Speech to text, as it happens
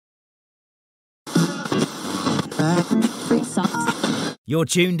You're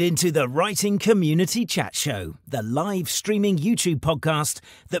tuned into the Writing Community Chat Show, the live streaming YouTube podcast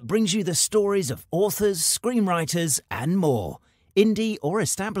that brings you the stories of authors, screenwriters, and more. Indie or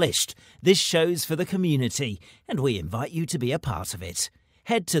established, this show's for the community, and we invite you to be a part of it.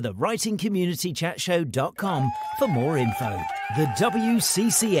 Head to the writingcommunitychatshow.com for more info. The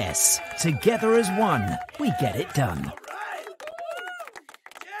WCCS. Together as one, we get it done.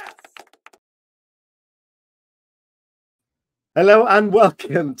 Hello and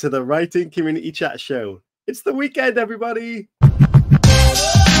welcome to the Writing Community Chat Show. It's the weekend, everybody.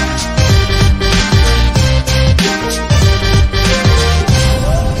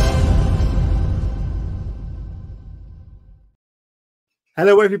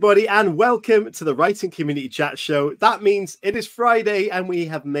 Hello, everybody, and welcome to the Writing Community Chat Show. That means it is Friday and we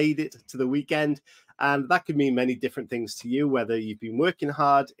have made it to the weekend. And that could mean many different things to you, whether you've been working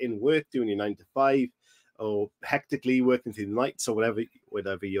hard in work, doing your 9 to 5, or hectically working through the nights, or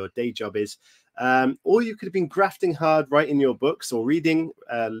whatever your day job is. Or you could have been grafting hard, writing your books, or reading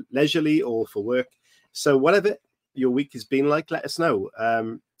leisurely or for work. So whatever your week has been like, let us know.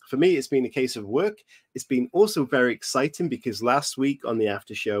 For me, it's been a case of work. It's been also very exciting because last week on the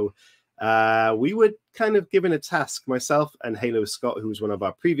after show, we were kind of given a task. Myself and Halo Scott, who was one of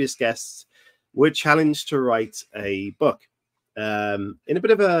our previous guests, were challenged to write a book in a bit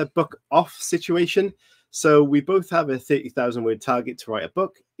of a book off situation. So we both have a 30,000 word target to write a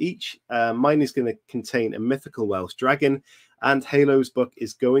book each. Mine is going to contain a mythical Welsh dragon, and Halo's book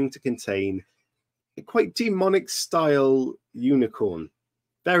is going to contain a quite demonic style unicorn.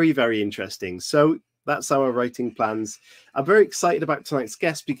 Very, very interesting. So that's our writing plans. I'm very excited about tonight's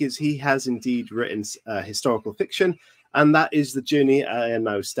guest because he has indeed written historical fiction, and that is the journey I am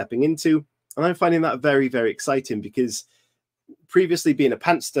now stepping into. And I'm finding that very, very exciting because previously being a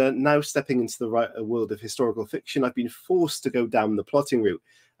pantster, now stepping into the world of historical fiction, I've been forced to go down the plotting route.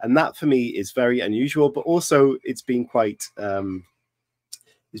 And that for me is very unusual, but also it's been quite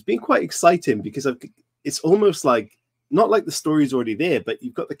exciting because it's almost like, not like the story's already there, but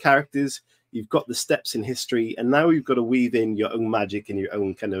you've got the characters, you've got the steps in history, and now you've got to weave in your own magic and your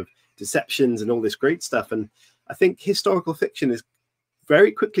own kind of deceptions and all this great stuff. And I think historical fiction is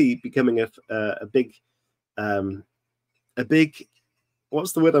very quickly becoming a big,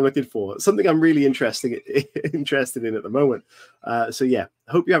 what's the word I'm looking for? Something I'm really interested in at the moment. So yeah,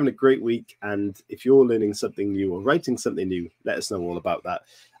 I hope you're having a great week. And if you're learning something new or writing something new, let us know all about that.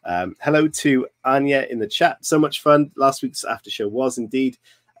 Hello to Anya in the chat. So much fun. Last week's after show was indeed.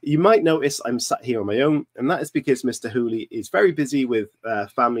 You might notice I'm sat here on my own, and that is because Mr. Hooley is very busy with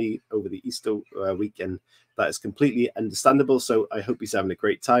family over the Easter weekend. That is completely understandable. So I hope he's having a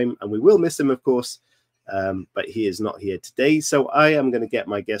great time, and we will miss him, of course. But he is not here today. So I am going to get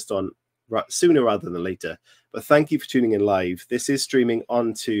my guest on sooner rather than later. But thank you for tuning in live. This is streaming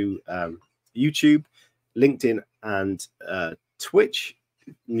onto YouTube, LinkedIn, and Twitch,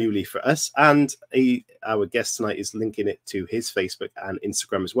 newly for us. And our guest tonight is linking it to his Facebook and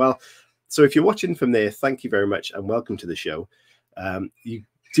Instagram as well. So if you're watching from there, thank you very much and welcome to the show. You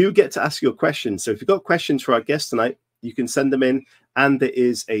do get to ask your questions. So if you've got questions for our guest tonight, you can send them in, and there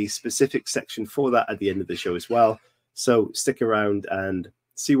is a specific section for that at the end of the show as well. So stick around and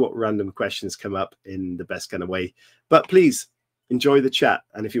see what random questions come up in the best kind of way. But please enjoy the chat.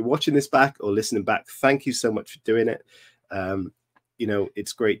 And if you're watching this back or listening back, thank you so much for doing it. You know,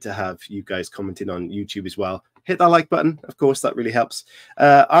 it's great to have you guys commenting on YouTube as well. Hit that like button. Of course, that really helps.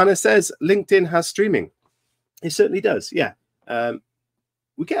 Anna says LinkedIn has streaming. It certainly does. Yeah.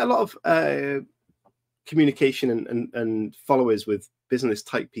 We get a lot of communication and followers with business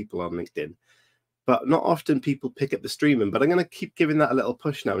type people on LinkedIn, but not often people pick up the streaming. But I'm going to keep giving that a little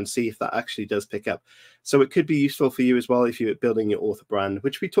push now and see if that actually does pick up. So it could be useful for you as well if you're building your author brand,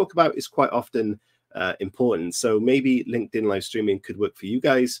 which we talk about is quite often important. So maybe LinkedIn live streaming could work for you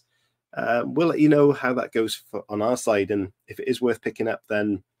guys. We'll let you know how that goes on our side, and if it is worth picking up,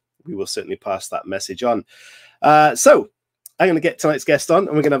 then we will certainly pass that message on. So I'm going to get tonight's guest on, and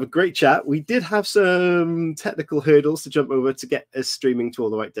we're going to have a great chat. We did have some technical hurdles to jump over to get us streaming to all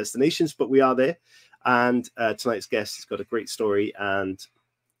the right destinations, but we are there. And tonight's guest has got a great story and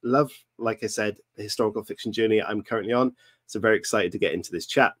love, like I said, the historical fiction journey I'm currently on. So very excited to get into this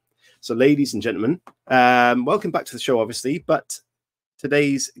chat. So ladies and gentlemen, welcome back to the show, obviously. But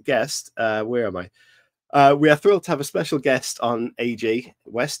today's guest, where am I? We are thrilled to have a special guest on AJ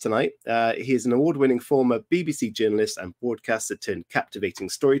West tonight. He is an award-winning former BBC journalist and broadcaster turned captivating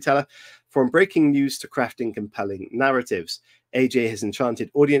storyteller. From breaking news to crafting compelling narratives, AJ has enchanted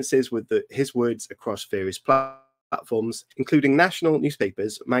audiences with his words across various platforms, including national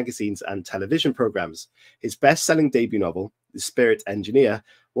newspapers, magazines, and television programs. His best-selling debut novel, The Spirit Engineer,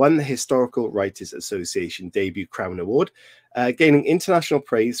 won the Historical Writers Association Debut Crown Award, gaining international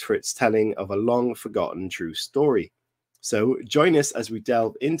praise for its telling of a long-forgotten true story. So join us as we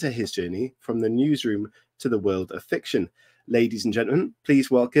delve into his journey from the newsroom to the world of fiction. Ladies and gentlemen, please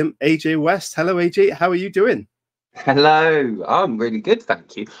welcome AJ West. Hello, AJ. How are you doing? Hello, I'm really good,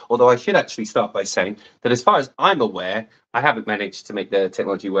 thank you. Although I should actually start by saying that as far as I'm aware, I haven't managed to make the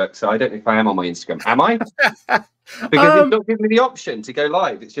technology work, so I don't know if I am on my Instagram. Am I? Because it's not giving me the option to go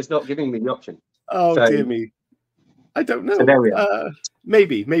live. It's just not giving me the option. Oh, so, dear me. I don't know. So there we are.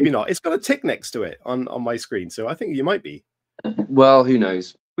 Maybe not. It's got a tick next to it on my screen, so I think you might be. Well, who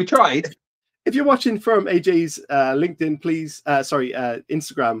knows? We tried. If you're watching from AJ's LinkedIn, please,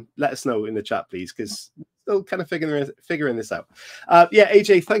 Instagram, let us know in the chat, please, because still kind of figuring this out. Yeah,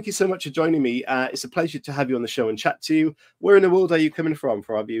 AJ, thank you so much for joining me. It's a pleasure to have you on the show and chat to you. Where in the world are you coming from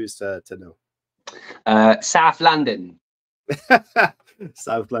for our viewers to know? South London.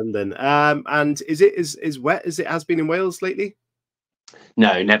 South London. And is it as wet as it has been in Wales lately?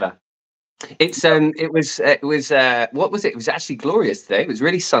 No, never. It's it was what was it? It was actually glorious today. It was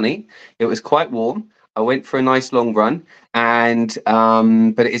really sunny. It was quite warm. I went for a nice long run, and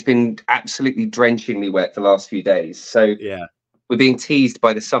but it's been absolutely drenchingly wet the last few days. So yeah, we're being teased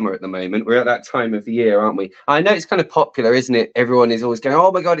by the summer at the moment. We're at that time of the year, aren't we? I know it's kind of popular, isn't it? Everyone is always going,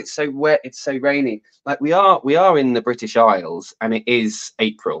 "Oh my God, it's so wet, it's so rainy." Like we are in the British Isles, and it is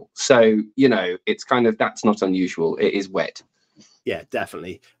April, so you know it's kind of that's not unusual. It is wet. Yeah,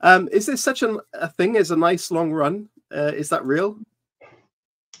 definitely. Is there such a thing as a nice long run? Is that real?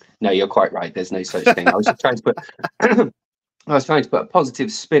 No, you're quite right. There's no such thing. I was just trying to put I was trying to put a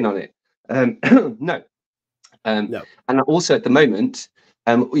positive spin on it. No. No. And also at the moment,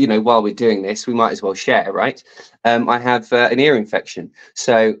 you know, while we're doing this, we might as well share, right? I have an ear infection,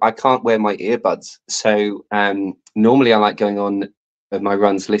 so I can't wear my earbuds. So normally I like going on my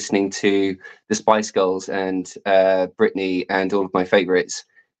runs listening to the Spice Girls and Britney and all of my favorites.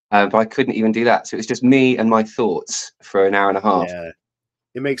 But I couldn't even do that. So it was just me and my thoughts for an hour and a half. Yeah.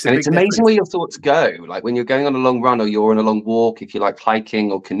 It makes and it's amazing where your thoughts go. Like when you're going on a long run or you're on a long walk, if you like hiking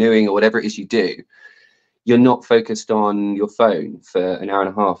or canoeing or whatever it is you do, you're not focused on your phone for an hour and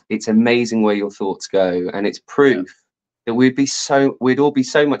a half. It's amazing where your thoughts go. And it's proof that we'd all be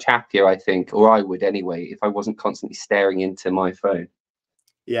so much happier, I think, or I would anyway, if I wasn't constantly staring into my phone.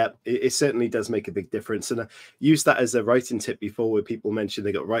 Yeah, it certainly does make a big difference. And I used that as a writing tip before, where people mentioned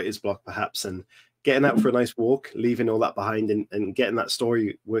they got writer's block perhaps, and getting out for a nice walk, leaving all that behind and getting that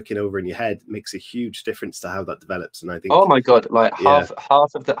story working over in your head makes a huge difference to how that develops. And I think, oh my God, like half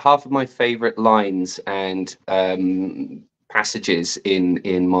of my favorite lines and passages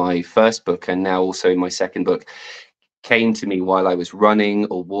in my first book and now also in my second book came to me while I was running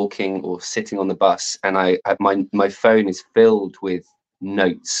or walking or sitting on the bus, and my phone is filled with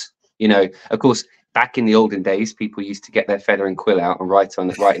notes. You know, of course, back in the olden days, people used to get their feather and quill out and write in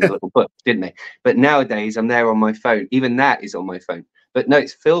a little book, didn't they? But nowadays, I'm there on my phone. Even that is on my phone. But no,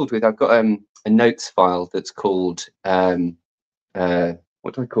 it's filled with. I've got a notes file that's called what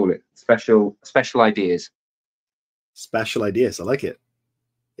do I call it? Special ideas. Special ideas. I like it.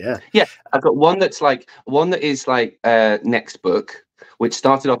 Yeah. Yeah, I've got one that is like next book, which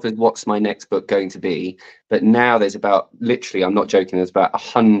started off as what's my next book going to be, but now there's about, literally, I'm not joking, there's about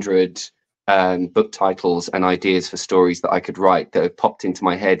 100 book titles and ideas for stories that I could write that have popped into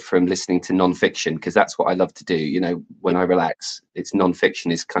my head from listening to non-fiction, because that's what I love to do. You know, when I relax, it's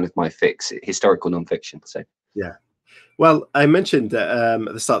non-fiction is kind of my fix, historical non-fiction. So yeah. Well, I mentioned that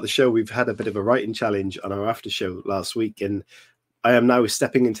at the start of the show, we've had a bit of a writing challenge on our after show last week, and I am now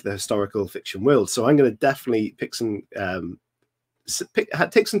stepping into the historical fiction world. So I'm going to definitely take some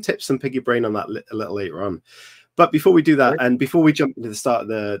tips and pick your brain on that a little later on. But before we do that, and before we jump into the start of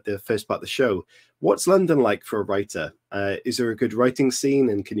the first part of the show, what's London like for a writer? Is there a good writing scene,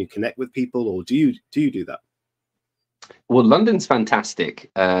 and can you connect with people, or do you do that? Well, London's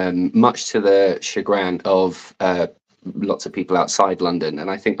fantastic, much to the chagrin of lots of people outside London, and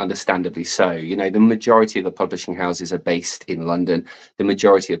I think understandably so. You know, the majority of the publishing houses are based in London. The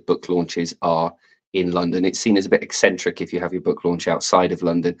majority of book launches are in London. It's seen as a bit eccentric if you have your book launch outside of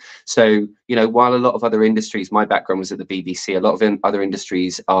London. So, you know, while a lot of other industries, my background was at the BBC, a lot of other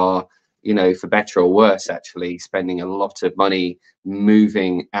industries are, you know, for better or worse, actually spending a lot of money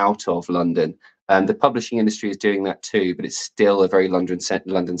moving out of London. The publishing industry is doing that too, but it's still a very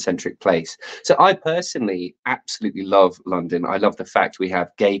London-centric place. So I personally absolutely love London. I love the fact we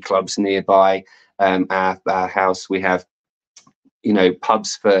have gay clubs nearby our house. We have, you know,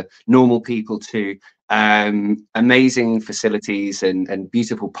 pubs for normal people to amazing facilities and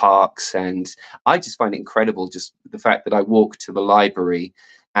beautiful parks. And I just find it incredible, just the fact that I walk to the library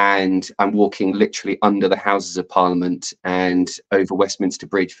and I'm walking literally under the Houses of Parliament and over Westminster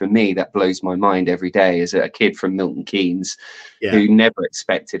Bridge. For me, that blows my mind every day as a kid from Milton Keynes, who never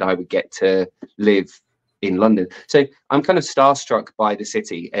expected I would get to live in London. So I'm kind of starstruck by the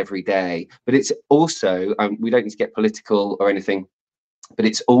city every day. But it's also, we don't need to get political or anything, but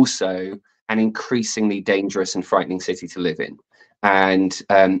it's also an increasingly dangerous and frightening city to live in. And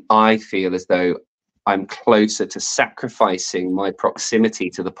I feel as though I'm closer to sacrificing my proximity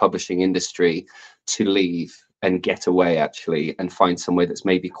to the publishing industry to leave and get away, actually, and find somewhere that's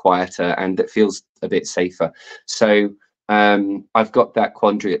maybe quieter and that feels a bit safer. So I've got that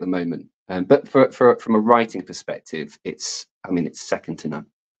quandary at the moment. But from a writing perspective, it's second to none.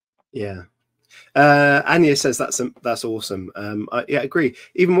 Yeah. Anya says that's awesome. I agree.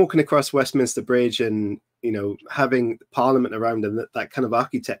 Even walking across Westminster Bridge and, you know, having Parliament around and that kind of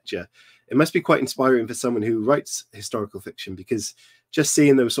architecture, it must be quite inspiring for someone who writes historical fiction, because just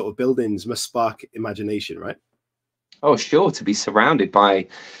seeing those sort of buildings must spark imagination, right? Oh, sure. To be surrounded by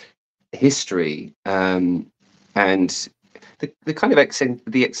history and the kind of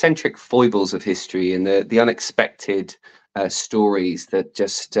the eccentric foibles of history and the unexpected stories that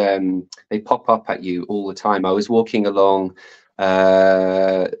just they pop up at you all the time. I was walking along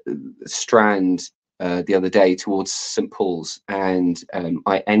Strand the other day towards St Paul's, and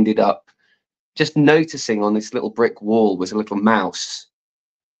I ended up just noticing on this little brick wall was a little mouse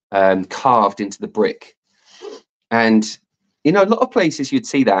carved into the brick. And you know, a lot of places you'd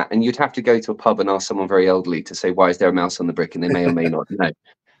see that and you'd have to go to a pub and ask someone very elderly to say, why is there a mouse on the brick? And they may or may not know.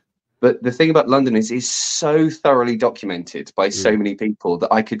 But the thing about London is it's so thoroughly documented by so many people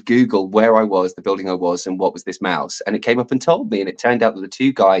that I could Google where I was, the building I was, and what was this mouse. And it came up and told me. And it turned out that the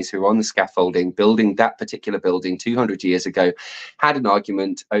two guys who were on the scaffolding building that particular building 200 years ago had an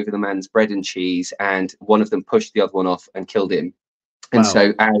argument over the man's bread and cheese. And one of them pushed the other one off and killed him. And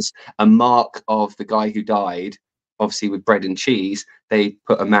so as a mark of the guy who died, obviously with bread and cheese, they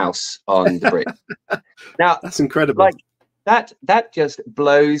put a mouse on the brick. Now, that's incredible. Like, that just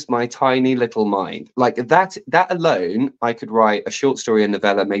blows my tiny little mind. Like that alone, I could write a short story, a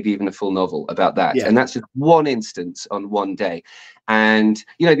novella, maybe even a full novel about that. And that's just one instance on one day. And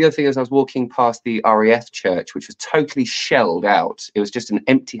you know, the other thing is I was walking past the RAF church, which was totally shelled out. It was just an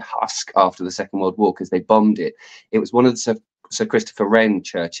empty husk after the Second World War because they bombed it. It was one of the Sir Christopher Wren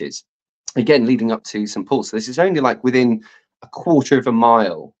churches, again leading up to St Paul's. So this is only like within a quarter of a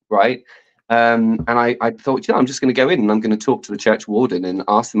mile, right? And I thought, you know, I'm just going to go in and I'm going to talk to the church warden and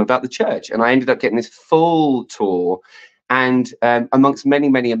ask them about the church. And I ended up getting this full tour. And amongst many,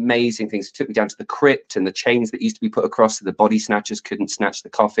 many amazing things, it took me down to the crypt and the chains that used to be put across so the body snatchers couldn't snatch the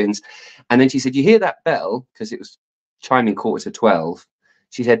coffins. And then she said, you hear that bell? Because it was chiming 11:45.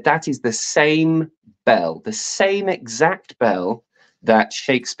 She said, that is the same bell, the same exact bell that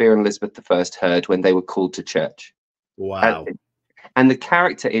Shakespeare and Elizabeth I heard when they were called to church. Wow. And the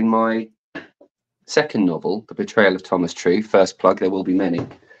character in my second novel, The Betrayal of Thomas True, first plug, there will be many,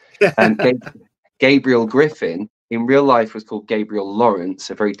 Gabriel Griffin, in real life was called Gabriel Lawrence,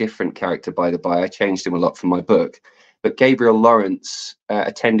 a very different character, by the by. I changed him a lot from my book. But Gabriel Lawrence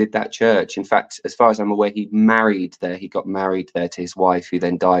attended that church. In fact, as far as I'm aware, he married there. He got married there to his wife, who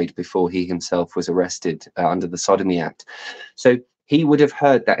then died before he himself was arrested under the Sodomy Act. So he would have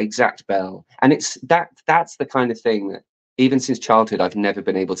heard that exact bell. And that's the kind of thing that even since childhood, I've never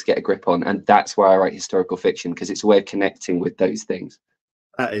been able to get a grip on. And that's why I write historical fiction, because it's a way of connecting with those things.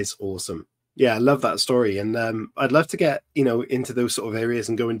 That is awesome. Yeah, I love that story. And I'd love to get, you know, into those sort of areas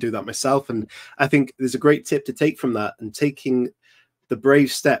and go and do that myself. And I think there's a great tip to take from that, and taking the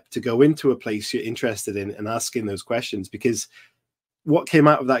brave step to go into a place you're interested in and asking those questions, because what came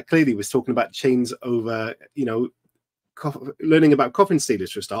out of that clearly was talking about chains over, you know, learning about coffin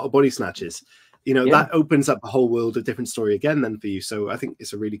stealers for a start, or body snatchers. You know, that opens up a whole world, a different story again then for you. So I think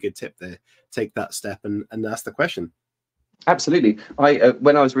it's a really good tip there. Take that step and ask the question. Absolutely.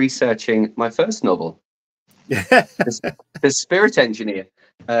 When I was researching my first novel, The Spirit Engineer,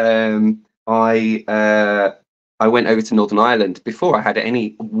 I went over to Northern Ireland before I had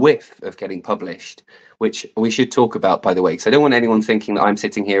any whiff of getting published, which we should talk about, by the way, because I don't want anyone thinking that I'm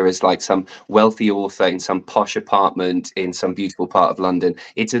sitting here as like some wealthy author in some posh apartment in some beautiful part of London.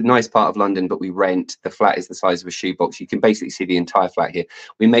 It's a nice part of London, but we rent. The flat is the size of a shoebox. You can basically see the entire flat here.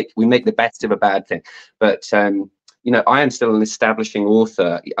 We make the best of a bad thing. But you know, I am still an establishing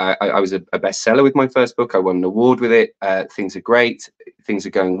author. I was a bestseller with my first book. I won an award with it. Things are great. Things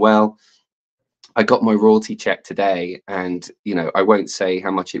are going well. I got my royalty check today, and I won't say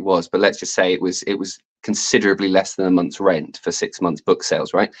how much it was, but let's just say it was considerably less than a month's rent for 6 months book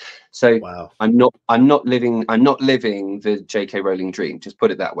sales, right? So Wow. I'm not living the J.K. Rowling dream. Just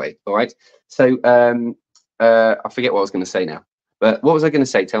put it that way, all right? So I forget what I was going to say now, but what was I going to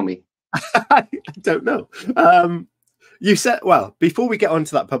say? Tell me. I don't know. You said, well, before we get on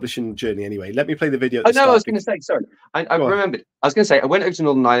to that publishing journey anyway, let me play the video. Oh, no, I was going to say, sorry. I remembered. I was going to say, I went over to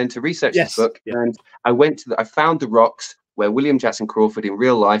Northern Ireland to research this book, and I found the rocks where William Jackson Crawford in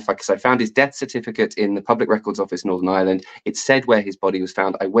real life, because I found his death certificate in the Public Records Office, Northern Ireland. It said where his body was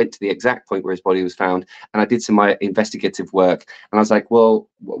found. I went to the exact point where his body was found, and I did some investigative work. And I was like, well,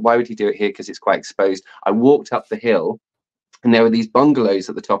 why would he do it here? Because it's quite exposed. I walked up the hill, and there were these bungalows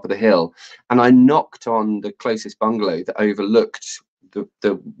at the top of the hill, and I knocked on the closest bungalow that overlooked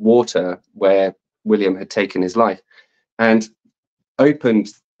the water where William had taken his life, and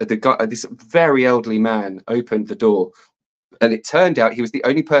opened this very elderly man opened the door, and it turned out he was the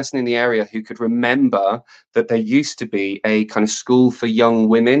only person in the area who could remember that there used to be a kind of school for young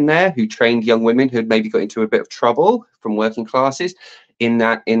women there, who trained young women who had maybe got into a bit of trouble from working classes in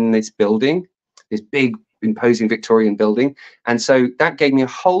this building, this big imposing Victorian building. And so that gave me a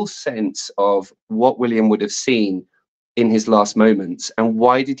whole sense of what William would have seen in his last moments, and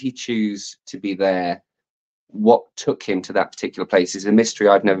why did he choose to be there. What took him to that particular place is a mystery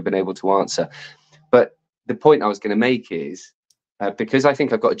I've never been able to answer. But the point I was going to make is, because I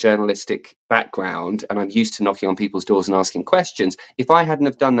think I've got a journalistic background and I'm used to knocking on people's doors and asking questions, if I hadn't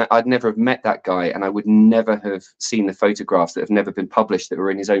have done that, I'd never have met that guy, and I would never have seen the photographs that have never been published that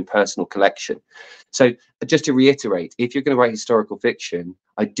were in his own personal collection. So just to reiterate, if you're going to write historical fiction,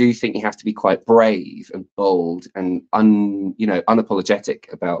 I do think you have to be quite brave and bold and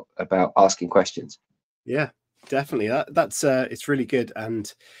unapologetic about asking questions. Yeah, definitely. That's it's really good.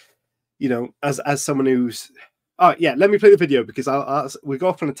 And as someone who's let me play the video, because we go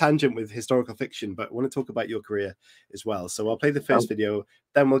off on a tangent with historical fiction, but I want to talk about your career as well. So I'll play the first video,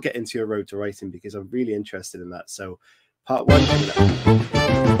 then we'll get into your road to writing, because I'm really interested in that. So part one.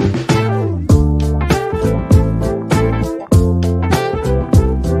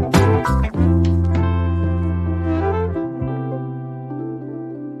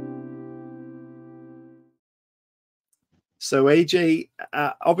 So AJ,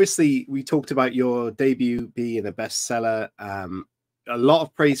 obviously we talked about your debut being a bestseller. A lot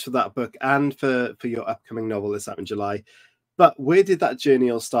of praise for that book and for your upcoming novel that's out in July. But where did that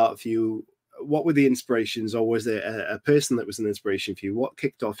journey all start for you? What were the inspirations, or was there a person that was an inspiration for you? What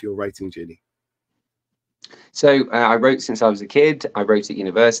kicked off your writing journey? So I wrote since I was a kid. I wrote at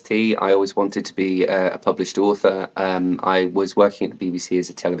university. I always wanted to be a published author. I was working at the BBC as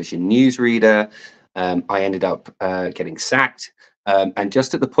a television newsreader. I ended up getting sacked. And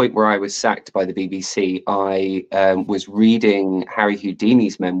just at the point where I was sacked by the BBC, I was reading Harry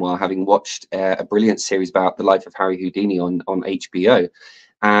Houdini's memoir, having watched a brilliant series about the life of Harry Houdini on HBO.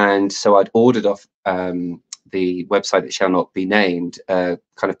 And so I'd ordered off the website that shall not be named, kind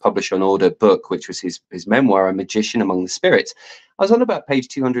of publish on order book, which was his memoir, A Magician Among the Spirits. I was on about page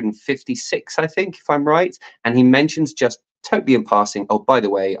 256, I think, if I'm right. And he mentions just totally in passing, oh, by the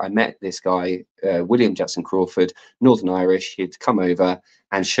way, I met this guy, William Jackson Crawford, Northern Irish. He'd come over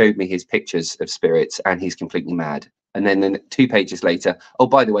and showed me his pictures of spirits, and he's completely mad. And then 2 pages later, oh,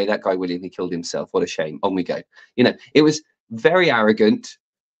 by the way, that guy, William, he killed himself. What a shame. On we go. It was very arrogant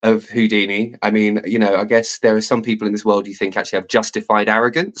of Houdini. I mean, I guess there are some people in this world you think actually have justified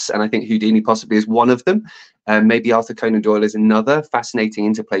arrogance, and I think Houdini possibly is one of them. Maybe Arthur Conan Doyle is another. Fascinating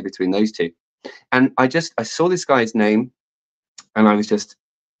interplay between those two. And I saw this guy's name, and I was just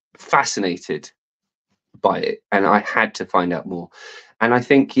fascinated by it, and I had to find out more. And I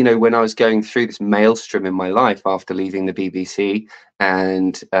think, when I was going through this maelstrom in my life after leaving the BBC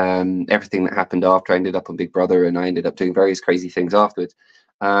and everything that happened after, I ended up on Big Brother, and I ended up doing various crazy things afterwards.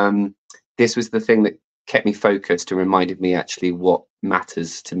 This was the thing that kept me focused and reminded me actually what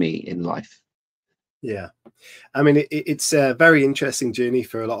matters to me in life. Yeah. I mean, it's a very interesting journey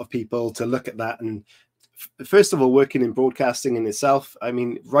for a lot of people to look at that. And first of all, working in broadcasting in itself, I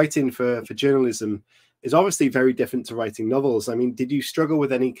mean, writing for journalism is obviously very different to writing novels. I mean, did you struggle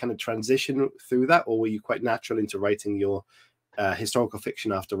with any kind of transition through that, or were you quite natural into writing your historical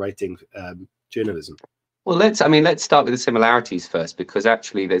fiction after writing journalism? Well, let's start with the similarities first, because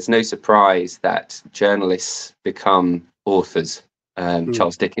actually there's no surprise that journalists become authors.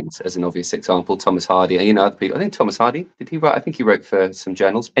 Charles Dickens, as an obvious example, Thomas Hardy, other people. I think Thomas Hardy, did he write? I think he wrote for some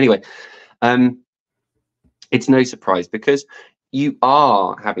journals. Anyway, it's no surprise, because you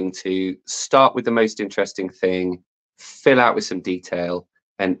are having to start with the most interesting thing, fill out with some detail,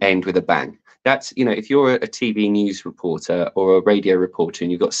 and end with a bang. That's, you know, if you're a TV news reporter or a radio reporter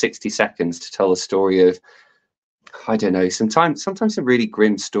and you've got 60 seconds to tell a story of, I don't know, sometimes some really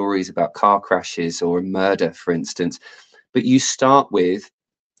grim stories about car crashes or a murder, for instance, but you start with,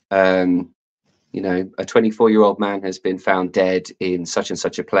 you know, a 24-year-old man has been found dead in such and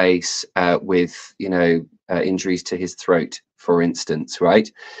such a place with, you know, injuries to his throat, for instance, right?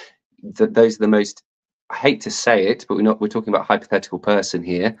 Those are the most, I hate to say it, but we're talking about a hypothetical person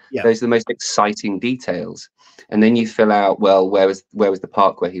here. Yeah. Those are the most exciting details. And then you fill out, well, where was the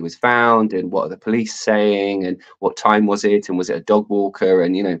park where he was found, and what are the police saying, and what time was it, and was it a dog walker,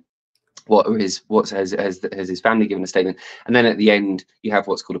 and, you know, has his family given a statement? And then at the end you have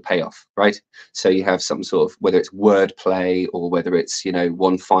what's called a payoff, right? So you have some sort of, whether it's wordplay or whether it's, you know,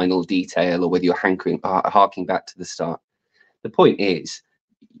 one final detail, or whether you're harking back to the start. The point is,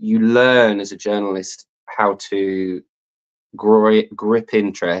 you learn as a journalist how to grip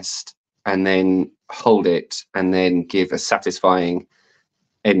interest and then hold it and then give a satisfying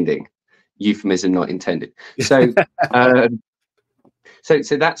ending. Euphemism not intended. So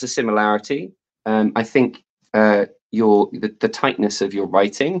So that's a similarity. I think the tightness of your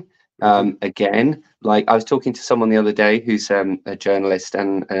writing. Again, like I was talking to someone the other day who's a journalist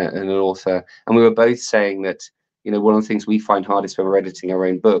and an author, and we were both saying that, you know, one of the things we find hardest when we're editing our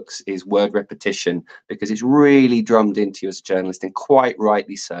own books is word repetition, because it's really drummed into you as a journalist, and quite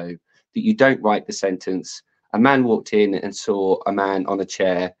rightly so, that you don't write the sentence, a man walked in and saw a man on a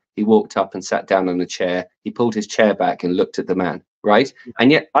chair. He walked up and sat down on a chair. He pulled his chair back and looked at the man. Right.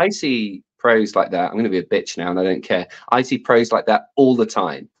 And yet I see prose like that. I'm going to be a bitch now and I don't care. I see prose like that all the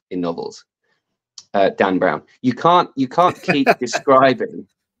time in novels. Dan Brown. You can't keep describing.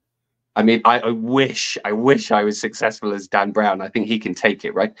 I mean, I wish I was successful as Dan Brown. I think he can take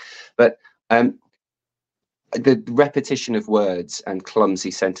it, right? But the repetition of words and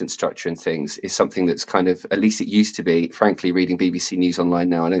clumsy sentence structure and things is something that's kind of, at least it used to be, frankly, reading BBC News Online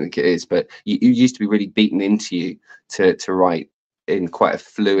now, I don't think it is, but you used to be really beaten into you to write in quite a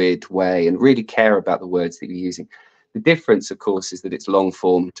fluid way and really care about the words that you're using. The difference, of course, is that it's long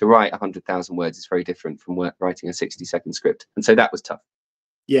form. To write 100,000 words is very different from writing a 60-second script. And so that was tough.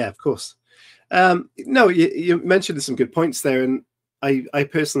 Yeah, of course. No, you mentioned some good points there. And I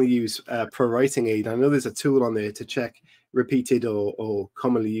personally use Pro Writing Aid. I know there's a tool on there to check repeated or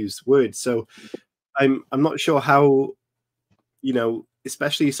commonly used words. So I'm not sure how, you know,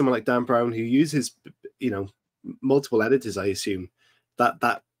 especially someone like Dan Brown who uses, you know, multiple editors, I assume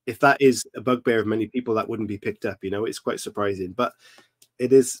that if that is a bugbear of many people, that wouldn't be picked up. You know, it's quite surprising, but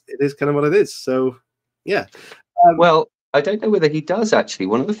it is kind of what it is. So yeah. Well, I don't know whether he does actually.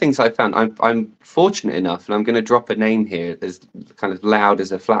 One of the things I found, I'm fortunate enough, and I'm going to drop a name here as kind of loud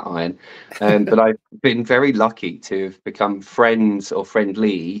as a flat iron, but I've been very lucky to have become friends or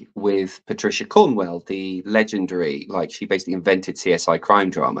friendly with Patricia Cornwell, the legendary, like she basically invented CSI crime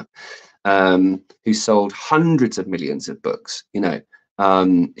drama, who sold hundreds of millions of books. You know,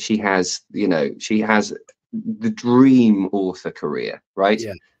 she has the dream author career, right?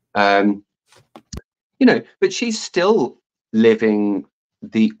 Yeah. You know, but she's still living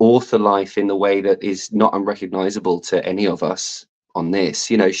the author life in the way that is not unrecognizable to any of us on this.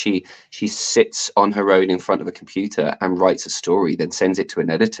 You know, she sits on her own in front of a computer and writes a story, then sends it to an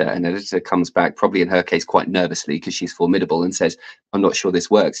editor. An editor comes back, probably in her case quite nervously because she's formidable, and says, I'm not sure this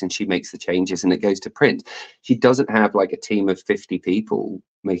works, and she makes the changes and it goes to print. She doesn't have like a team of 50 people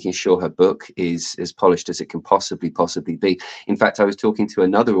making sure her book is as polished as it can possibly be. In fact, I was talking to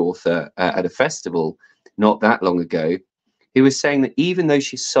another author at a festival not that long ago, who was saying that even though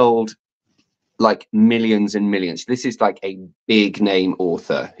she sold like millions and millions, this is like a big name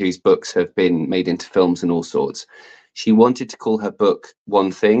author whose books have been made into films and all sorts, she wanted to call her book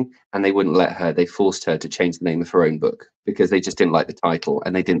one thing and they wouldn't let her. They forced her to change the name of her own book because they just didn't like the title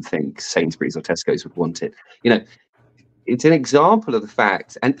and they didn't think Sainsbury's or Tesco's would want it. You know, it's an example of the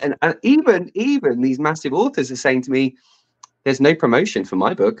fact, and even these massive authors are saying to me, there's no promotion for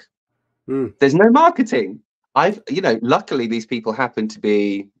my book. There's no marketing. Luckily these people happen to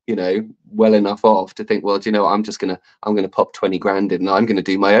be, you know, well enough off to think, well, do you know, I'm going to pop 20 grand in and I'm going to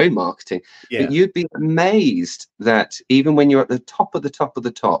do my own marketing. Yeah. But you'd be amazed that even when you're at the top of the top of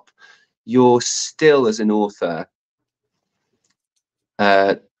the top, you're still, as an author,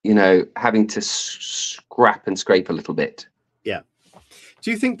 you know, having to scrap and scrape a little bit. Yeah.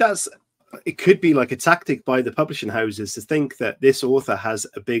 Do you think it could be like a tactic by the publishing houses to think that this author has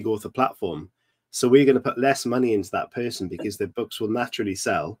a big author platform, so we're going to put less money into that person because their books will naturally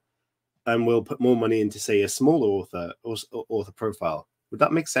sell, and we'll put more money into, say, a smaller author or author profile? Would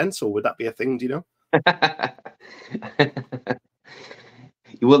that make sense, or would that be a thing? Do you know?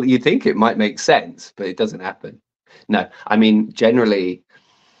 Well, you think it might make sense, but it doesn't happen. No, I mean, generally,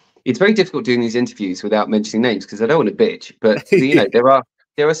 it's very difficult doing these interviews without mentioning names because I don't want to bitch. But you know, there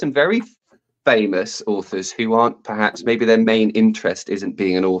are some very famous authors who aren't, perhaps maybe their main interest isn't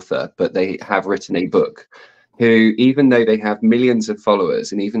being an author, but they have written a book, who, even though they have millions of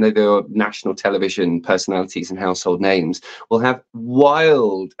followers and even though they're national television personalities and household names, will have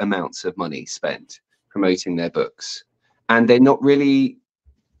wild amounts of money spent promoting their books, and they're not really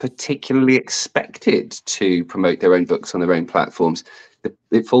particularly expected to promote their own books on their own platforms.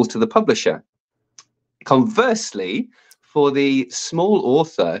 It falls to the publisher. Conversely, for the small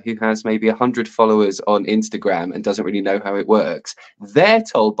author who has maybe 100 followers on Instagram and doesn't really know how it works, they're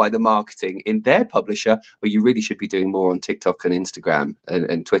told by the marketing in their publisher, well, you really should be doing more on TikTok and Instagram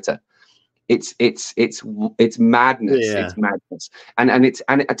and Twitter. It's madness. Yeah. It's madness.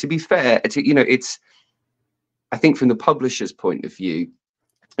 And to be fair, you know, it's, I think from the publisher's point of view,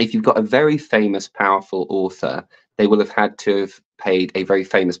 if you've got a very famous, powerful author, they will have had to have paid a very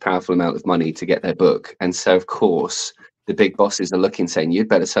famous, powerful amount of money to get their book. And so, of course, the big bosses are looking, saying, you'd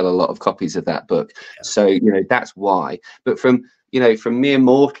better sell a lot of copies of that book. Yeah. So, you know, that's why. But from mere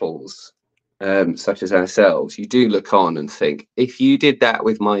mortals, such as ourselves, you do look on and think, if you did that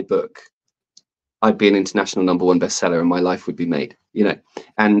with my book, I'd be an international #1 bestseller and my life would be made, you know,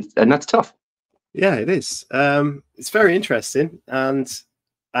 and that's tough. Yeah, it is. It's very interesting.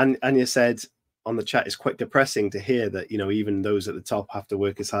 And you said on the chat, it's quite depressing to hear that, you know, even those at the top have to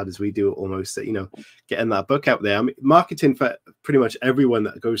work as hard as we do almost, that, you know, getting that book out there. I mean, marketing for pretty much everyone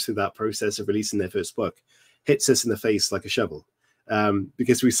that goes through that process of releasing their first book hits us in the face like a shovel,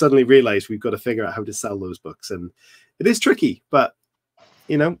 because we suddenly realize we've got to figure out how to sell those books. And it is tricky, but,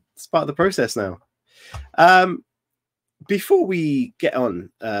 you know, it's part of the process now. Before we get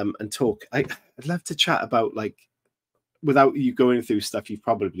on and talk, I'd love to chat about, like, without you going through stuff you've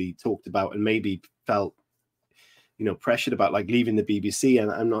probably talked about and maybe felt, you know, pressured about, like leaving the BBC,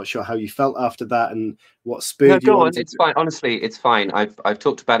 and I'm not sure how you felt after that and what spurred you on. It's fine. Honestly, it's fine. I've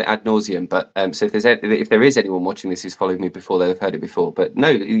talked about it ad nauseum, but so if there is anyone watching this who's followed me before, they've heard it before. But no,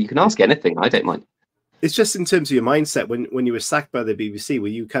 you can ask anything. I don't mind. It's just in terms of your mindset when you were sacked by the BBC, were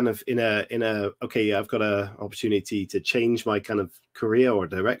you kind of in a okay, I've got an opportunity to change my kind of career or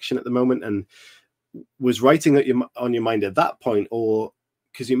direction at the moment, and was writing on your mind at that point? Or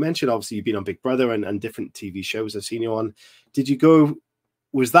because you mentioned obviously you've been on Big Brother and different TV shows I've seen you on,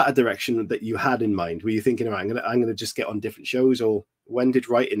 was that a direction that you had in mind? Were you thinking, all right, I'm gonna just get on different shows? Or when did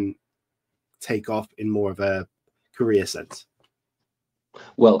writing take off in more of a career sense?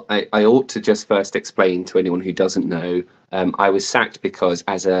 Well, I ought to just first explain to anyone who doesn't know, I was sacked because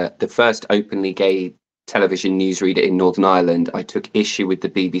as the first openly gay television newsreader in Northern Ireland, I took issue with the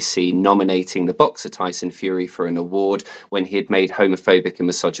BBC nominating the boxer Tyson Fury for an award when he had made homophobic and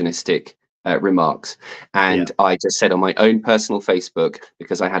misogynistic remarks. And I just said on my own personal Facebook,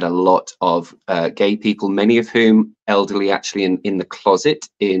 because I had a lot of gay people, many of whom elderly, actually in the closet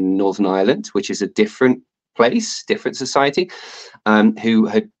in Northern Ireland, which is a different place, different society, who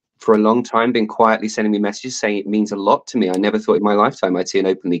had for a long time been quietly sending me messages saying it means a lot to me. I never thought in my lifetime I'd see an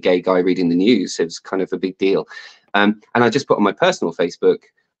openly gay guy reading the news. It was kind of a big deal. And I just put on my personal Facebook,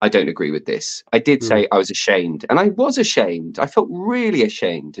 I don't agree with this. I did say I was ashamed, and I was ashamed. I felt really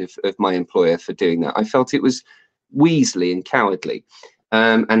ashamed of my employer for doing that. I felt it was weaselly and cowardly.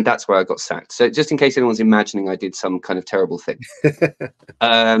 And that's where I got sacked. So just in case anyone's imagining I did some kind of terrible thing.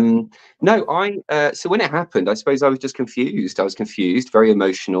 So when it happened, I suppose I was just confused. I was confused, very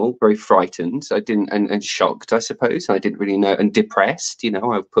emotional, very frightened. And shocked, I suppose. I didn't really know, and depressed. You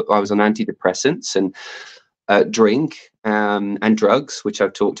know, I was on antidepressants and drink and drugs, which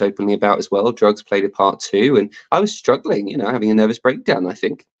I've talked openly about as well. Drugs played a part too. And I was struggling, you know, having a nervous breakdown, I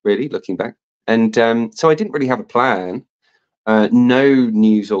think, really looking back. And so I didn't really have a plan. No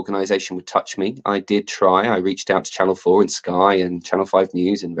news organization would touch me. I did try. I reached out to Channel 4 and Sky and Channel 5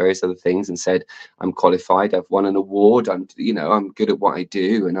 News and various other things and said, I'm qualified. I've won an award. I'm good at what I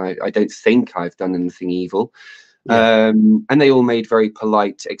do. And I don't think I've done anything evil. Yeah. And they all made very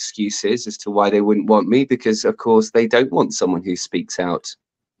polite excuses as to why they wouldn't want me, because, of course, they don't want someone who speaks out.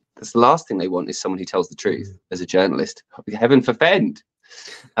 That's the last thing they want, is someone who tells the truth as a journalist. Heaven forfend.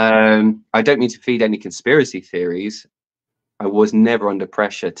 I don't mean to feed any conspiracy theories. I was never under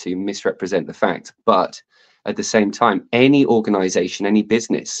pressure to misrepresent the fact, but at the same time, any organization, any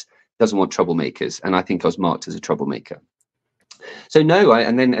business doesn't want troublemakers, and I think I was marked as a troublemaker. So no,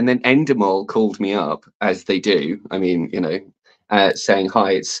 and then Endemol called me up, as they do. I mean, you know, saying,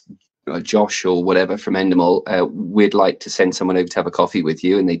 hi, it's Josh or whatever from Endemol. We'd like to send someone over to have a coffee with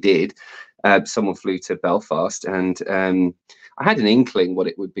you, and they did. Someone flew to Belfast, and I had an inkling what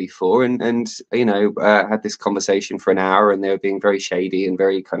it would be for, and you know, had this conversation for an hour, and they were being very shady and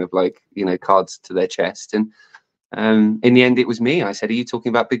very kind of like, you know, cards to their chest. And in the end, it was me. I said, "Are you talking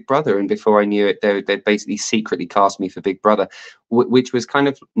about Big Brother?" And before I knew it, they'd basically secretly cast me for Big Brother, which was kind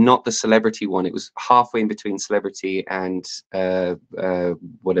of not the celebrity one. It was halfway in between celebrity and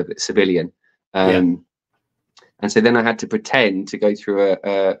whatever, civilian. And so then I had to pretend to go through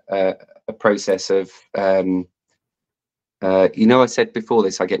a process of, you know, I said before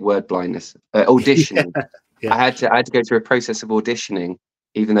this, I get word blindness. Auditioning. Yeah. I had to go through a process of auditioning,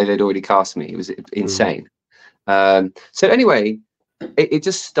 even though they'd already cast me. It was insane. So anyway, it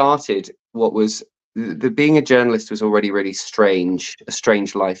just started. What was being a journalist was already really strange, a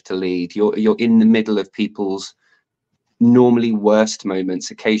strange life to lead. You're in the middle of people's normally worst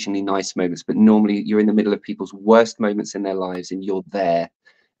moments, occasionally nice moments, but normally you're in the middle of people's worst moments in their lives, and you're there.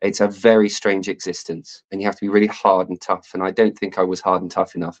 It's a very strange existence, and you have to be really hard and tough. And I don't think I was hard and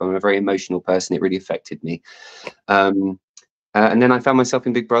tough enough. I'm a very emotional person. It really affected me. And then I found myself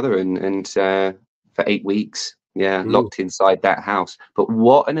in Big Brother, and for 8 weeks, locked inside that house. But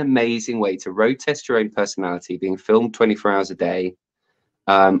what an amazing way to road test your own personality, being filmed 24 hours a day.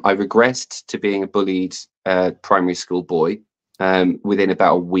 I regressed to being a bullied primary school boy within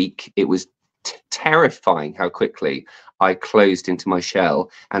about a week. It was terrifying how quickly I closed into my shell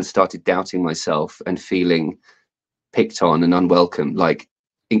and started doubting myself and feeling picked on and unwelcome. Like,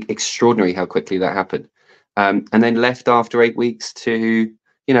 extraordinary how quickly that happened. And then left after 8 weeks to,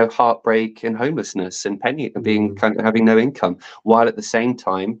 you know, heartbreak and homelessness and being kind of having no income, while at the same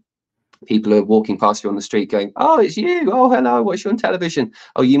time people are walking past you on the street going, "Oh, it's you. Oh, hello. What's you on television?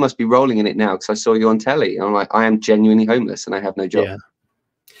 Oh, you must be rolling in it now because I saw you on telly." And I'm like, I am genuinely homeless and I have no job. Yeah.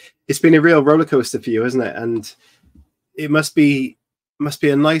 It's been a real roller coaster for you, isn't it? And it must be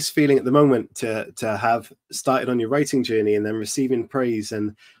a nice feeling at the moment to have started on your writing journey and then receiving praise.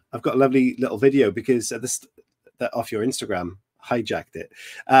 And I've got a lovely little video because at that off your Instagram, hijacked it,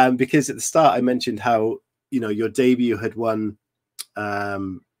 because at the start I mentioned how, you know, your debut had won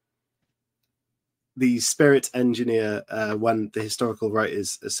the Spirit Engineer won the Historical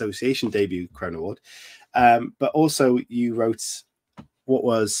Writers Association debut Crown Award, but also you wrote what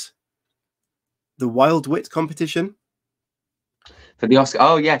was the Wild Wit competition for the Oscar.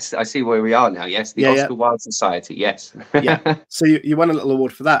 Oh yes, I see where we are now. Yes, the Oscar Wilde Society. Yes. Yeah. So you won a little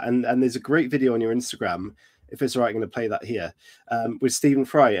award for that, and there's a great video on your Instagram. If it's all right, I'm going to play that here, with Stephen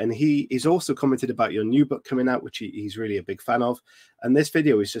Fry. And he's also commented about your new book coming out, which he's really a big fan of. And this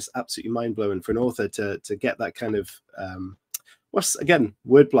video is just absolutely mind-blowing for an author to get that kind of, what's, again,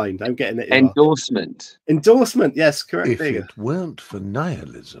 word blind. I'm getting it. Endorsement. Endorsement, yes, correct. If it weren't for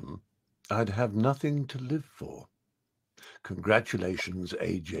nihilism, I'd have nothing to live for. Congratulations,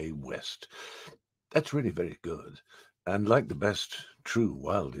 A.J. West. That's really very good. And like the best true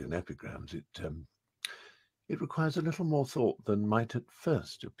Wildean epigrams, it requires a little more thought than might at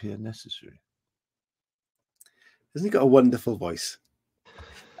first appear necessary. Hasn't he got a wonderful voice?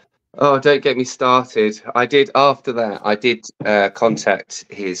 Oh, don't get me started. After that, I did contact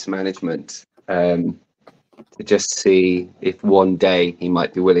his management to just see if one day he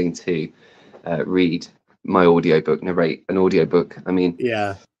might be willing to read my audiobook, narrate an audiobook. I mean,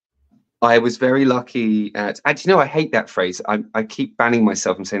 yeah. I was very lucky at, and you know, I hate that phrase. I keep banning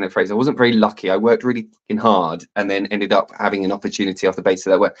myself from saying that phrase. I wasn't very lucky. I worked really hard and then ended up having an opportunity off the basis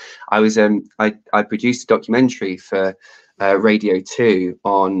of that work. I was, I produced a documentary for Radio 2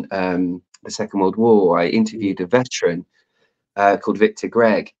 on the Second World War. I interviewed a veteran called Victor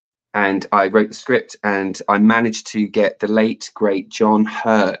Gregg, and I wrote the script, and I managed to get the late, great John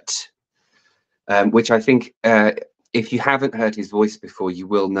Hurt, which I think, if you haven't heard his voice before, you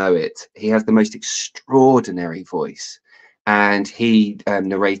will know it. He has the most extraordinary voice, and he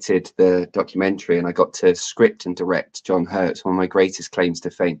narrated the documentary, and I got to script and direct John Hurt, one of my greatest claims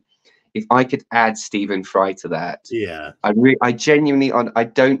to fame. If I could add Stephen Fry to that, yeah, I genuinely, I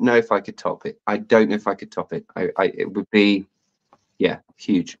don't know if I could top it. I don't know if I could top it. It would be, yeah,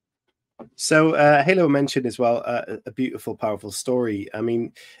 huge. So Halo mentioned as well a beautiful, powerful story. I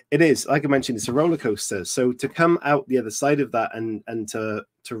mean, it is, like I mentioned, it's a roller coaster. So to come out the other side of that and to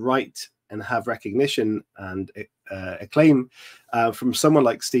write and have recognition and acclaim from someone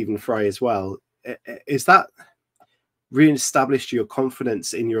like Stephen Fry as well, is that re-established your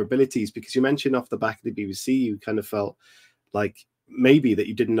confidence in your abilities? Because you mentioned off the back of the BBC, you kind of felt like maybe that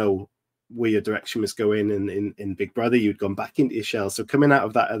you didn't know where your direction was going in Big Brother. You'd gone back into your shell. So coming out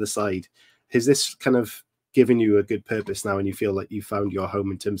of that other side, has this kind of given you a good purpose now and you feel like you found your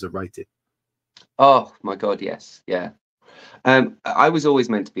home in terms of writing? Oh my God, yes. Yeah. I was always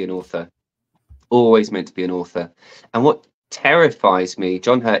meant to be an author. Always meant to be an author. And what terrifies me,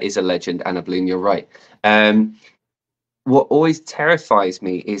 John Hurt is a legend, Anna Bloom, you're right. What always terrifies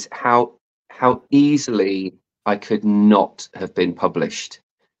me is how easily I could not have been published,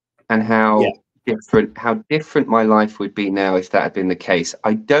 and how different my life would be now if that had been the case.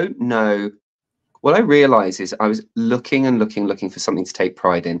 I don't know. What I realize is I was looking for something to take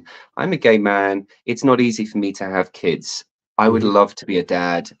pride in. I'm a gay man. It's not easy for me to have kids. I would love to be a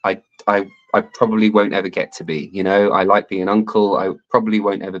dad. I probably won't ever get to be, you know. I like being an uncle. I probably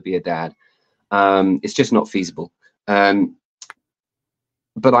won't ever be a dad. It's just not feasible.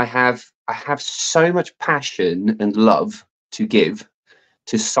 But I have so much passion and love to give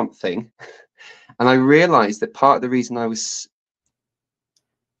to something. And I realized that part of the reason I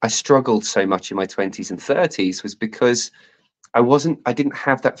struggled so much in my 20s and 30s was because I didn't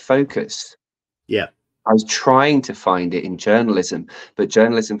have that focus. Yeah. I was trying to find it in journalism, but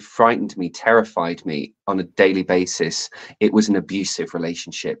journalism frightened me, terrified me on a daily basis. It was an abusive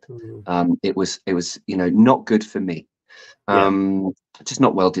relationship. It was, you know, not good for me. Just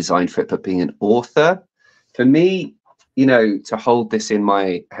not well designed for it. But being an author, for me, you know, to hold this in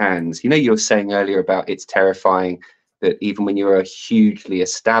my hands, you know, you were saying earlier about it's terrifying that even when you're a hugely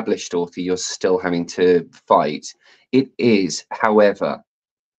established author, you're still having to fight. It is, however,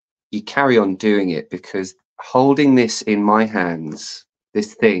 you carry on doing it, because holding this in my hands,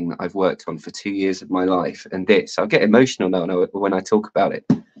 this thing I've worked on for 2 years of my life, and I'll get emotional now when I talk about it.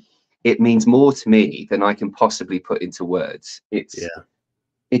 It means more to me than I can possibly put into words.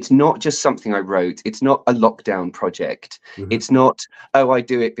 It's not just something I wrote. It's not a lockdown project. It's not, oh, I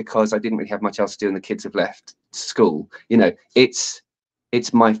do it because I didn't really have much else to do and the kids have left school. You know, it's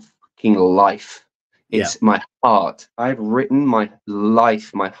my fucking life. It's my heart. I've written my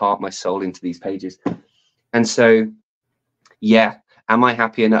life, my heart, my soul into these pages. And so, yeah, am I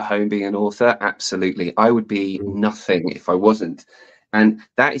happy and at home being an author? Absolutely. I would be nothing if I wasn't. And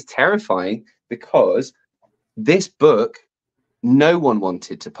that is terrifying, because this book, no one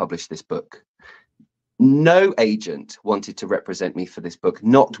wanted to publish this book. No agent wanted to represent me for this book.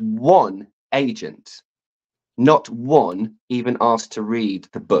 Not one agent, not one even asked to read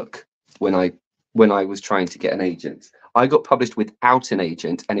the book when I was trying to get an agent. I got published without an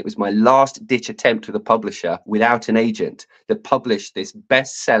agent, and it was my last ditch attempt with a publisher without an agent that published this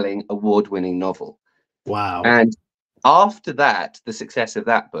best-selling, award-winning novel. Wow. And after that, the success of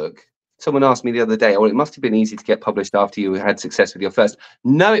that book, someone asked me the other day, well, it must have been easy to get published after you had success with your first.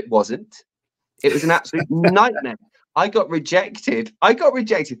 No, it wasn't. It was an absolute nightmare. I got rejected. I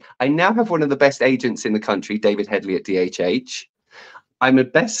now have one of the best agents in the country, David Headley at DHH. I'm a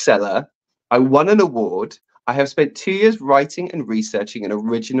bestseller. I won an award. I have spent 2 years writing and researching an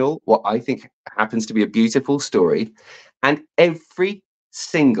original, what I think happens to be a beautiful story. And every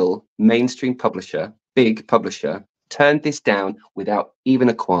single mainstream publisher, big publisher, turned this down without even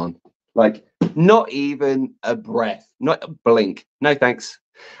a qualm. Like, not even a breath, not a blink. No, thanks.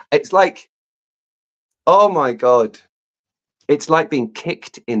 It's like, oh my God. It's like being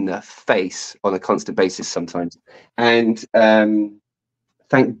kicked in the face on a constant basis sometimes. And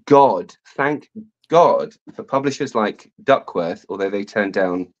thank God for publishers like Duckworth, although they turned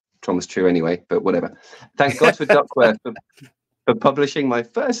down Thomas True anyway, but whatever. Thank God for Duckworth for publishing my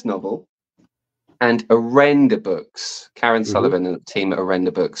first novel, and Arenda Books, Karen Sullivan and the team at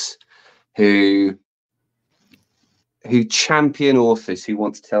Arenda Books, who champion authors who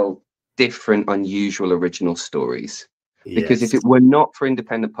want to tell different, unusual, original stories. Because if it were not for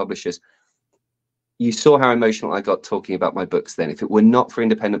independent publishers, you saw how emotional I got talking about my books then. If it were not for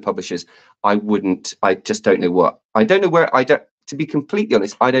independent publishers, I just don't know what. To be completely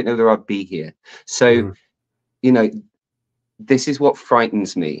honest, I don't know where I'd be here. So, you know, this is what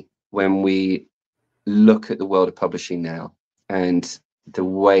frightens me when we look at the world of publishing now, and the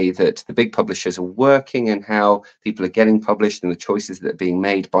way that the big publishers are working, and how people are getting published, and the choices that are being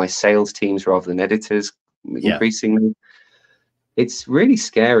made by sales teams rather than editors increasingly. It's really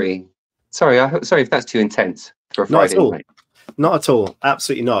scary. Sorry if that's too intense for a Friday night. Not at all.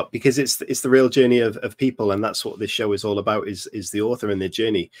 Absolutely not. Because it's the real journey of people, and that's what this show is all about, is the author and their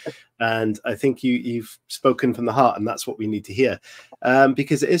journey. And I think you've spoken from the heart, and that's what we need to hear,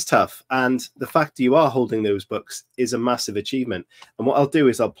 because it is tough. And the fact that you are holding those books is a massive achievement. And what I'll do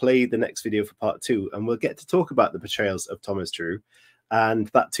is I'll play the next video for part 2, and we'll get to talk about the portrayals of Thomas True and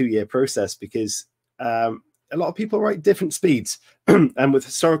that 2-year process, because a lot of people write different speeds. And with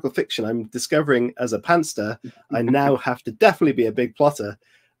historical fiction, I'm discovering as a pantster, I now have to definitely be a big plotter.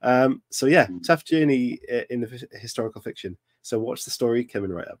 So yeah, tough journey in the historical fiction. So watch the story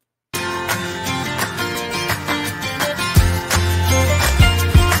coming right up.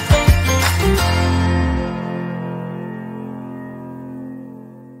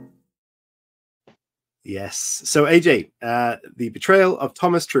 Yes. So AJ, the betrayal of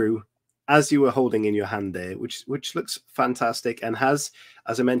Thomas True, as you were holding in your hand there, which looks fantastic and has,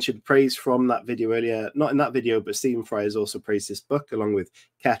 as I mentioned, praise from that video earlier. Not in that video, but Stephen Fry has also praised this book along with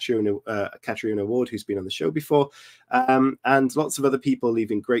Katrina Ward, who's been on the show before, and lots of other people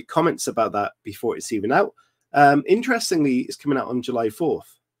leaving great comments about that before it's even out. Interestingly, it's coming out on July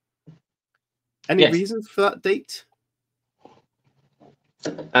 4th. Any reasons for that date?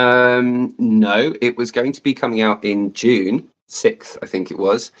 No, it was going to be coming out in June 6th, I think it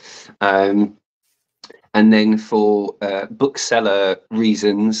was. And then for bookseller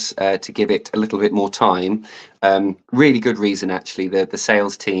reasons, to give it a little bit more time, really good reason, actually. The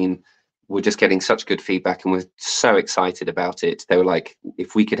sales team were just getting such good feedback and were so excited about it. They were like,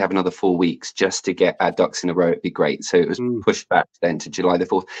 if we could have another 4 weeks just to get our ducks in a row, it'd be great. So it was pushed back then to July the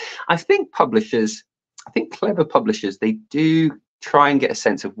 4th. I think clever publishers, they do try and get a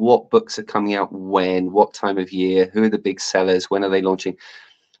sense of what books are coming out when, what time of year, who are the big sellers, when are they launching.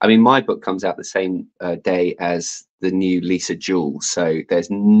 I mean, my book comes out the same day as the new Lisa Jewell, so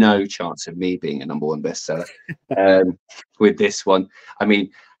there's no chance of me being a #1 bestseller with this one. I mean,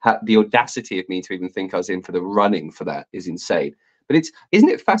 the audacity of me to even think I was in for the running for that is insane. But isn't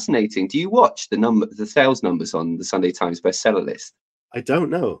it fascinating? Do you watch the sales numbers on the Sunday Times bestseller list? I don't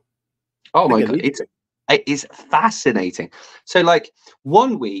know. Oh my God, it is fascinating. So like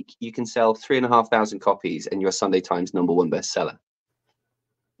 1 week you can sell 3,500 copies and you're a Sunday Times #1 bestseller.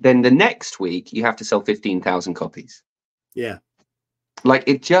 Then the next week you have to sell 15,000 copies. Yeah. Like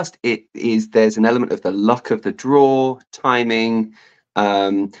there's an element of the luck of the draw, timing.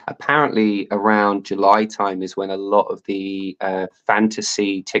 Apparently around July time is when a lot of the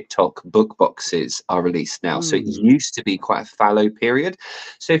fantasy TikTok book boxes are released now. So it used to be quite a fallow period.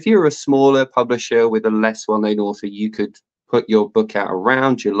 So if you're a smaller publisher with a less well-known author, you could put your book out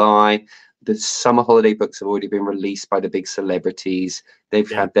around July. The summer holiday books have already been released by the big celebrities.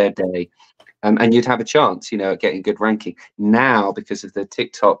 They've had their day, and you'd have a chance, at getting good ranking. Now, because of the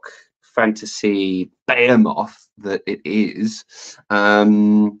TikTok fantasy behemoth that it is, I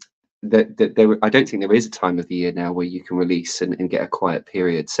don't think there is a time of the year now where you can release and get a quiet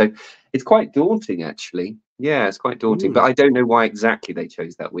period. So it's quite daunting, actually. Yeah, it's quite daunting, but I don't know why exactly they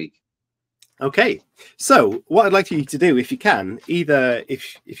chose that week. Okay, so what I'd like you to do, if you can, either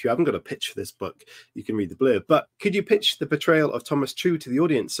if you haven't got a pitch for this book, you can read the blurb, but could you pitch The Betrayal of Thomas True to the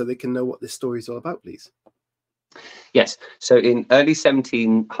audience so they can know what this story is all about, please? Yes. So in early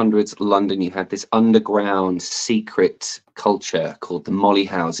 1700s London, you had this underground secret culture called the Molly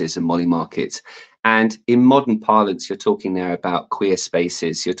houses and Molly markets. And in modern parlance, you're talking there about queer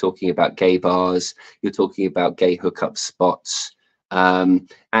spaces. You're talking about gay bars. You're talking about gay hookup spots.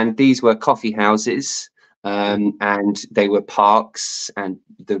 And these were coffee houses, and they were parks and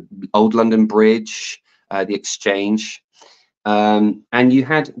the old London Bridge, the Exchange. And you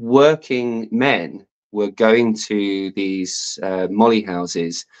had working men were going to these Molly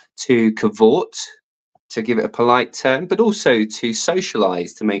houses to cavort, to give it a polite term, but also to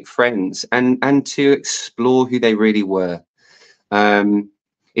socialize, to make friends, and to explore who they really were.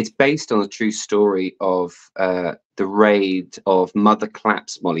 It's based on a true story of the raid of Mother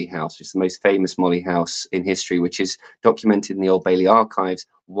Clapp's Molly House, which is the most famous Molly House in history, which is documented in the Old Bailey archives.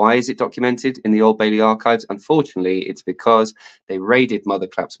 Why is it documented in the Old Bailey archives? Unfortunately, it's because they raided Mother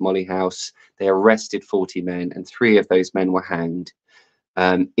Clapp's Molly House. They arrested 40 men, and 3 of those men were hanged,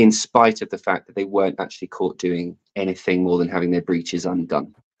 in spite of the fact that they weren't actually caught doing anything more than having their breeches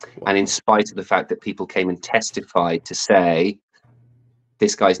undone. And in spite of the fact that people came and testified to say,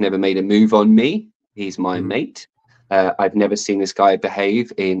 this guy's never made a move on me. He's my mate. I've never seen this guy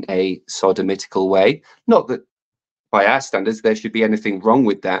behave in a sodomitical way. Not that by our standards there should be anything wrong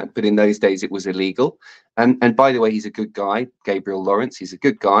with that, but in those days it was illegal. And by the way, he's a good guy, Gabriel Lawrence. He's a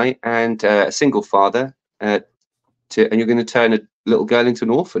good guy and a single father. And you're going to turn a little girl into an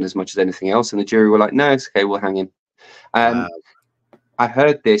orphan as much as anything else. And the jury were like, no, it's okay, we'll hang him. I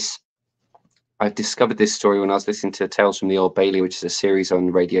heard this. I discovered this story when I was listening to Tales from the Old Bailey, which is a series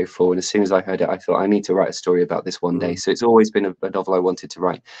on Radio 4. And as soon as I heard it, I thought I need to write a story about this one day. So it's always been a novel I wanted to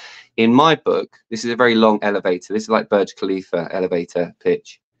write. In my book, this is a very long elevator. This is like Burj Khalifa elevator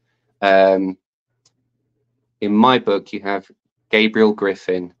pitch. In my book, you have Gabriel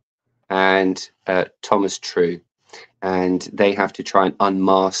Griffin and Thomas True. And they have to try and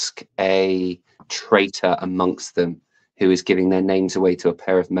unmask a traitor amongst them who is giving their names away to a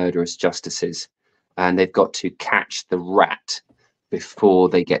pair of murderous justices. And they've got to catch the rat before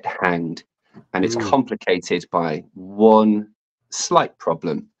they get hanged. And it's complicated by one slight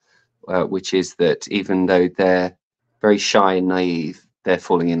problem, which is that even though they're very shy and naive, they're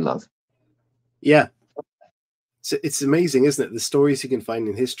falling in love. Yeah. So it's amazing, isn't it? The stories you can find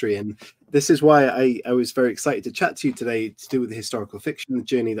in history. And this is why I was very excited to chat to you today to do with the historical fiction, the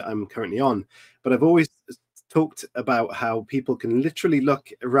journey that I'm currently on. But I've always talked about how people can literally look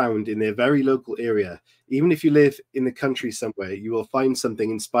around in their very local area. Even if you live in the country somewhere, you will find something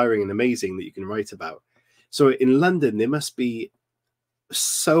inspiring and amazing that you can write about. So in London, there must be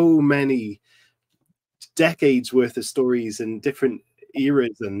so many decades worth of stories and different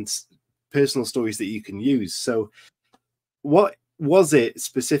eras and personal stories that you can use. So what was it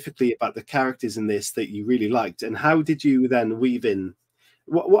specifically about the characters in this that you really liked, and how did you then weave in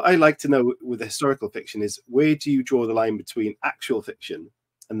what I like to know with the historical fiction is, where do you draw the line between actual fiction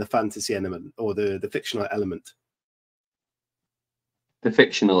and the fantasy element, or the fictional element? The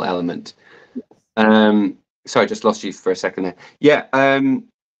fictional element. Sorry, I just lost you for a second there. Yeah.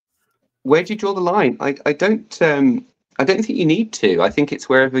 Where do you draw the line? I don't think you need to. I think it's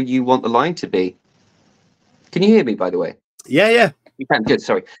wherever you want the line to be. Can you hear me, by the way? Yeah. You can. Good.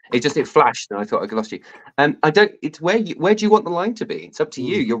 Sorry, it flashed, and I thought I lost you. I don't. It's where do you want the line to be? It's up to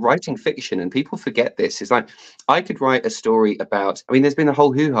you. You're writing fiction, and people forget this. It's like, I could write a story about. I mean, there's been a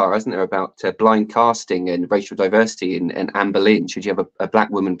whole hoo-ha, hasn't there, about blind casting and racial diversity and Anne Boleyn. Should you have a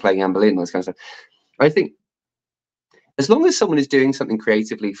black woman playing Anne Boleyn? All this kind of stuff. I think, as long as someone is doing something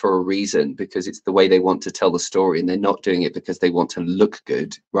creatively for a reason, because it's the way they want to tell the story, and they're not doing it because they want to look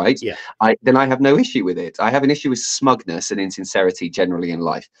good, right? Yeah. Then I have no issue with it. I have an issue with smugness and insincerity generally in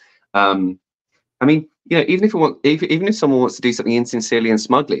life. I mean, even if someone wants to do something insincerely and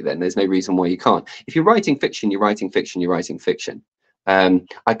smugly, then there's no reason why you can't. If you're writing fiction, you're writing fiction. You're writing fiction.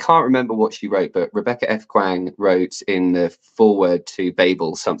 I can't remember what she wrote, but Rebecca F. Kuang wrote in the foreword to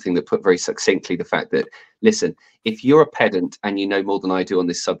Babel something that put very succinctly the fact that, listen, if you're a pedant and you know more than I do on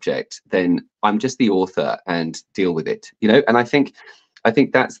this subject, then I'm just the author and deal with it, And I think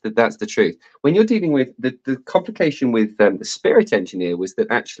that's the truth. When you're dealing with the complication with the Spirit Engineer was that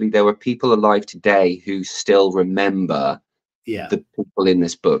actually there were people alive today who still remember the people in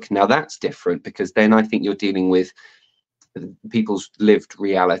this book. Now that's different, because then I think you're dealing with people's lived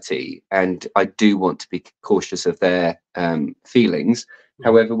reality, and I do want to be cautious of their feelings.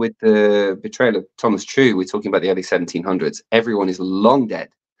 However, with the betrayal of Thomas True, we're talking about the early 1700s. Everyone is long dead,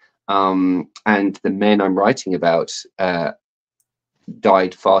 and the men I'm writing about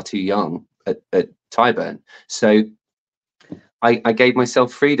died far too young at Tyburn. So I gave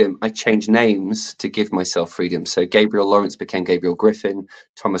myself freedom. I changed names to give myself freedom. So Gabriel Lawrence became Gabriel Griffin.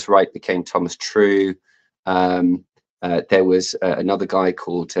 Thomas Wright became Thomas True. There was another guy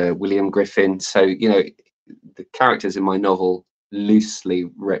called William Griffin. So, the characters in my novel loosely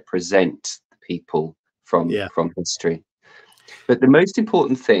represent people from history. But the most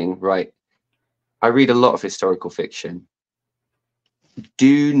important thing, right? I read a lot of historical fiction.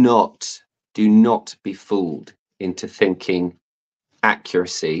 Do not be fooled into thinking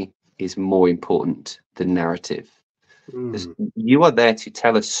accuracy is more important than narrative. You are there to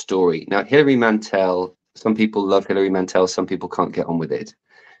tell a story. Now, Hilary Mantel, some people love Hilary Mantel, some people can't get on with it.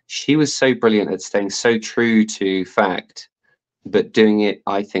 She was so brilliant at staying so true to fact, but doing it,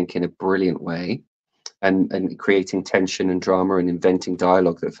 I think, in a brilliant way, and creating tension and drama and inventing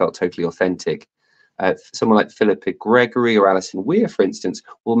dialogue that felt totally authentic. Someone like Philippa Gregory or Alison Weir, for instance,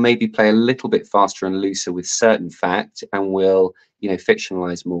 will maybe play a little bit faster and looser with certain fact and will,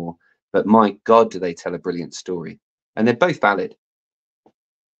 fictionalize more. But my God, do they tell a brilliant story? And they're both valid.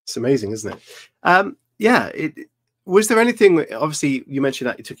 It's amazing, isn't it? Was there anything, obviously you mentioned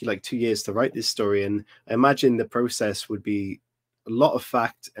that it took you like 2 years to write this story, and I imagine the process would be a lot of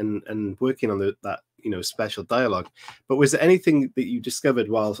fact and working on that special dialogue. But was there anything that you discovered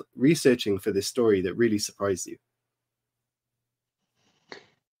while researching for this story that really surprised you?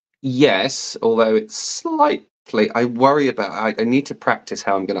 Yes, although it's slightly, I worry about, I need to practice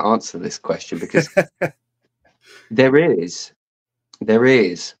how I'm going to answer this question, because there is.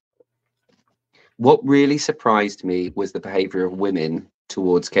 What really surprised me was the behavior of women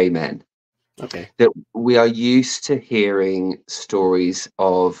towards gay men. Okay. That we are used to hearing stories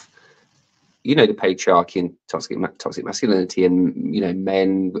of, the patriarchy and toxic masculinity, and,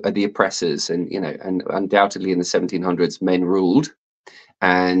 men are the oppressors, and, and undoubtedly in the 1700s, men ruled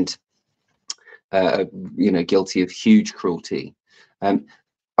and, guilty of huge cruelty.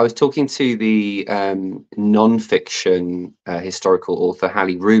 I was talking to the non-fiction historical author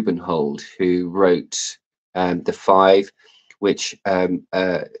Hallie Rubenhold, who wrote The Five, which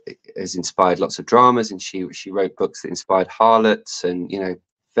has inspired lots of dramas, and she wrote books that inspired harlots, and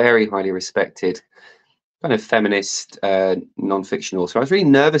very highly respected kind of feminist non-fiction author. I was really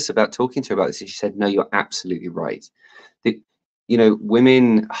nervous about talking to her about this, and she said, "No, you're absolutely right.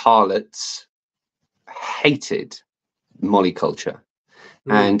 Women harlots hated Molly culture.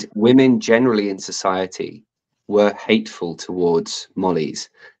 And women generally in society were hateful towards Mollies.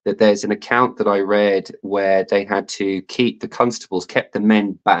 That there's an account that I read where they had to keep the constables, kept the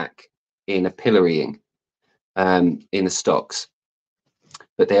men back in a pillorying in the stocks,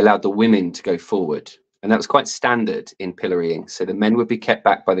 but they allowed the women to go forward. And that was quite standard in pillorying. So the men would be kept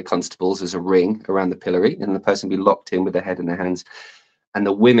back by the constables as a ring around the pillory, and the person would be locked in with their head in their hands, and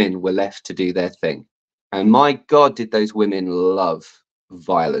the women were left to do their thing. And my God, did those women love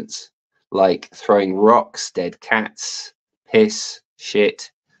violence, like throwing rocks, dead cats, piss,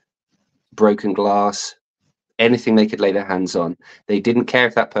 shit, broken glass, anything they could lay their hands on. They didn't care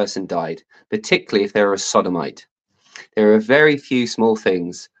if that person died, particularly if they were a sodomite. There are very few small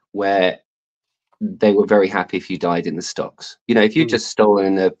things where they were very happy if you died in the stocks. You know, if you just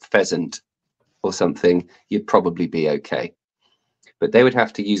stolen a pheasant or something, you'd probably be okay. But they would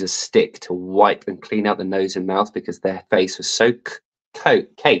have to use a stick to wipe and clean out the nose and mouth because their face was so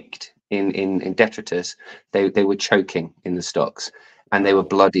caked in detritus, they were choking in the stocks, and they were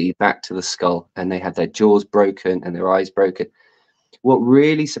bloody back to the skull, and they had their jaws broken and their eyes broken. What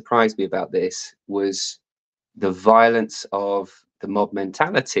really surprised me about this was the violence of the mob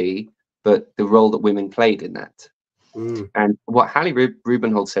mentality, but the role that women played in that. And what Hallie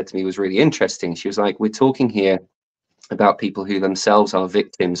Rubenhold said to me was really interesting. She was like, we're talking here about people who themselves are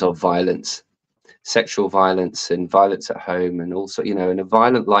victims of violence, sexual violence and violence at home, and also, you know, in a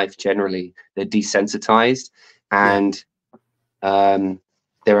violent life generally, they're desensitized and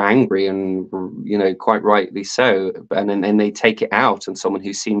they're angry, and, you know, quite rightly so. And then they take it out on someone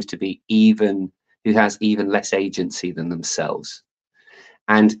who seems to be who has even less agency than themselves.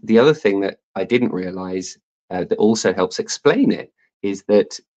 And the other thing that I didn't realize that also helps explain it is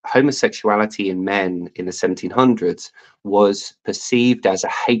that homosexuality in men in the 1700s was perceived as a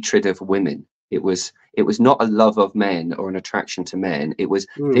hatred of women. It was not a love of men or an attraction to men. It was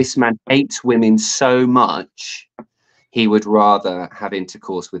this man hates women so much he would rather have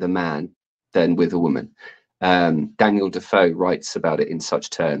intercourse with a man than with a woman. Daniel Defoe writes about it in such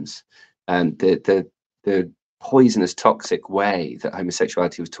terms. The poisonous, toxic way that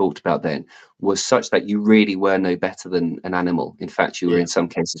homosexuality was talked about then was such that you really were no better than an animal. In fact, you were in some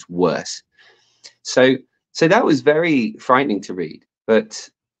cases worse. So that was very frightening to read, but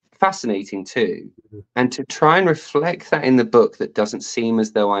fascinating too. And to try and reflect that in the book, that doesn't seem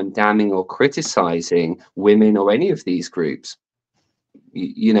as though I'm damning or criticizing women or any of these groups,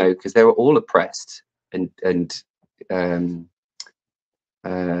 you know, because they were all oppressed and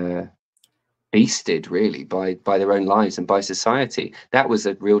beasted really by their own lives and by society. That was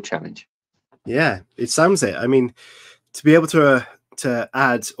a real challenge. Yeah, it sounds it. I mean, to be able to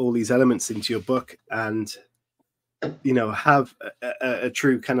add all these elements into your book and, you know, have a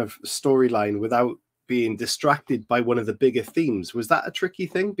true kind of storyline without being distracted by one of the bigger themes, was that a tricky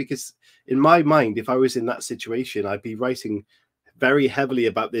thing? Because in my mind, if I was in that situation, I'd be writing very heavily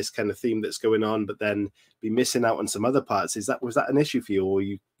about this kind of theme that's going on, but then be missing out on some other parts. Was that an issue for you, or are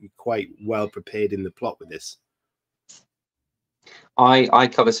you quite well prepared in the plot with this? I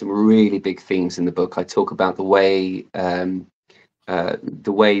cover some really big themes in the book. I talk about the way that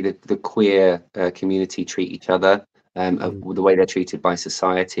the queer community treat each other, the way they're treated by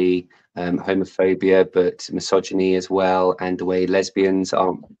society, homophobia, but misogyny as well, and the way lesbians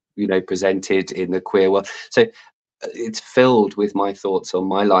are, you know, presented in the queer world. So it's filled with my thoughts on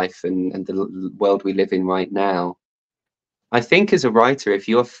my life and the world we live in right now. I think as a writer, if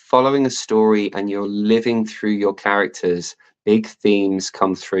you're following a story and you're living through your characters, big themes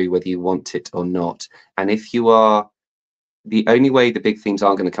come through whether you want it or not. And if you are, the only way the big themes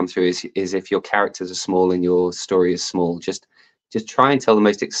aren't going to come through is if your characters are small and your story is small. Just try and tell the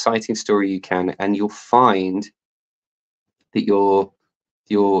most exciting story you can, and you'll find that your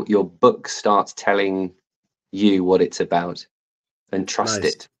book starts telling you what it's about, and trust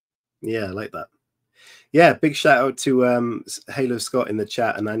it. Yeah, I like that. Yeah, big shout out to Halo Scott in the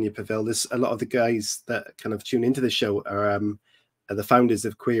chat and Anya Pavel. There's a lot of the guys that kind of tune into the show are the founders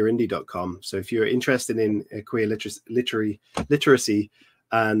of queerindie.com. So if you're interested in queer literacy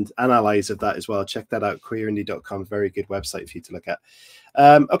and analyze of that as well, check that out. Queerindie.com, very good website for you to look at.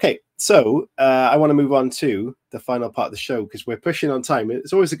 Okay, so I want to move on to the final part of the show because we're pushing on time.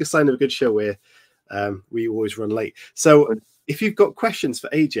 It's always a good sign of a good show where we always run late. So if you've got questions for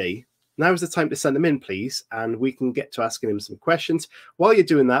AJ, now's the time to send them in, please, and we can get to asking him some questions. While you're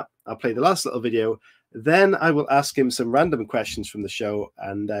doing that, I'll play the last little video. Then I will ask him some random questions from the show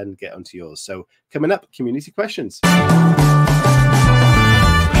and then get onto yours. So coming up, community questions.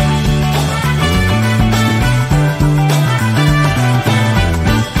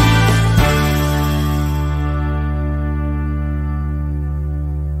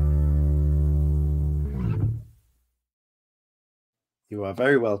 are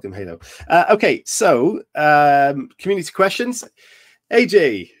very welcome, Halo. Okay, so community questions.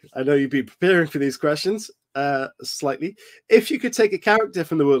 AJ, I know you've been preparing for these questions slightly. If you could take a character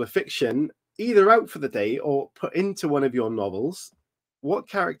from the world of fiction, either out for the day or put into one of your novels, what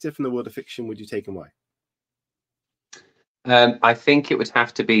character from the world of fiction would you take and why? I think it would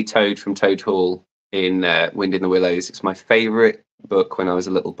have to be Toad from Toad Hall in Wind in the Willows. It's my favourite book when I was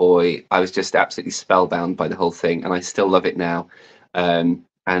a little boy. I was just absolutely spellbound by the whole thing, and I still love it now.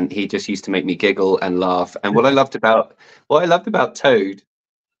 And he just used to make me giggle and laugh. And what I loved about Toad,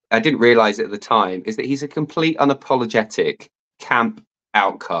 I didn't realise it at the time, is that he's a complete unapologetic camp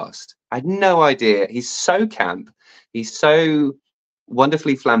outcast. I had no idea. He's so camp. He's so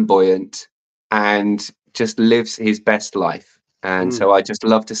wonderfully flamboyant and just lives his best life. And so I just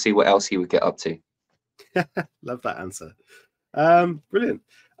love to see what else he would get up to. Love that answer. Brilliant.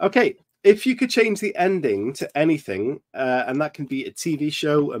 Okay, if you could change the ending to anything, and that can be a TV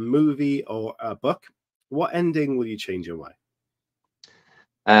show, a movie, or a book, what ending will you change and why?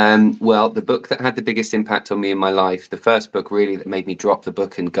 Well, the book that had the biggest impact on me in my life, the first book really that made me drop the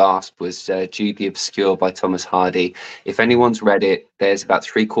book and gasp, was Jude the Obscure by Thomas Hardy. If anyone's read it, there's about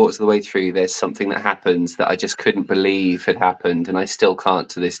 3/4 of the way through, there's something that happens that I just couldn't believe had happened, and I still can't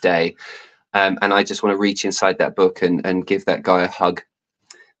to this day. And I just want to reach inside that book and give that guy a hug.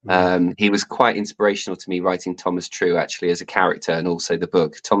 He was quite inspirational to me, writing Thomas True actually as a character, and also the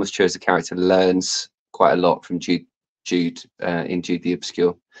book. Thomas True as a character learns quite a lot from Jude in Jude the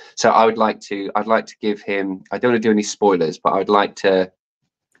Obscure. So I'd like to give him, I don't want to do any spoilers, but I'd like to,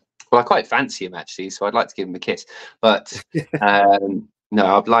 well, I quite fancy him actually, so I'd like to give him a kiss. But no,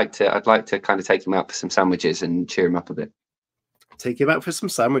 I'd like to kind of take him out for some sandwiches and cheer him up a bit. Take him out for some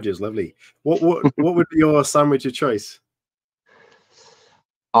sandwiches, lovely. What would be your sandwich of choice?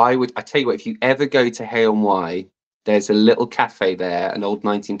 I tell you what, if you ever go to Hay-on-Wye, there's a little cafe there, an old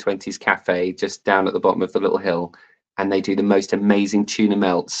 1920s cafe just down at the bottom of the little hill, and they do the most amazing tuna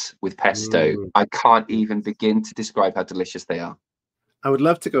melts with pesto. I can't even begin to describe how delicious they are. I would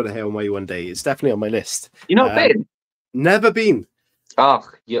love to go to Hay-on-Wye one day. It's definitely on my list. You not been? Never been.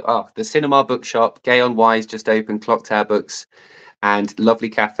 The Cinema Bookshop, Gay on Wye's just opened, Clock Tower Books, and lovely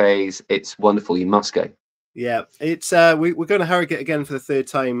cafes. It's wonderful. You must go. Yeah, it's we're going to Harrogate again for the 3rd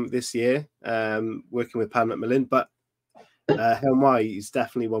time this year, working with Pan Macmillan, but Hay-on-Wye is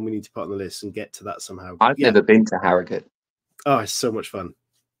definitely one we need to put on the list and get to that somehow. I've never been to Harrogate. Oh, it's so much fun.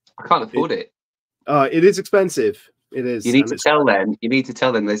 I can't afford it. Oh, it is expensive. It is. You need to tell them. You need to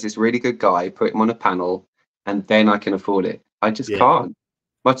tell them there's this really good guy. Put him on a panel, and then I can afford it. I just can't.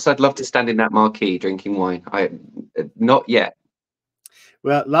 Much as I'd love to stand in that marquee drinking wine, not yet.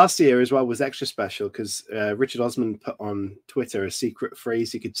 Well, last year as well was extra special because Richard Osman put on Twitter a secret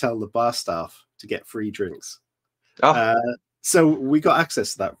phrase you could tell the bar staff to get free drinks. So we got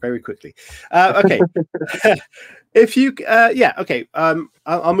access to that very quickly. Okay. If you, okay.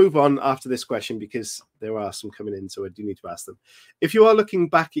 I'll move on after this question because there are some coming in, so I do need to ask them. If you are looking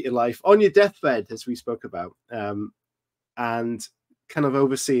back at your life on your deathbed, as we spoke about, and kind of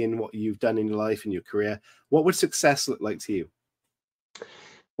overseeing what you've done in your life and your career, what would success look like to you?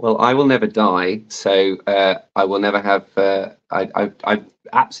 Well, I will never die, so I will never have. I'm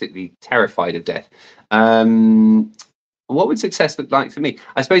absolutely terrified of death. What would success look like for me?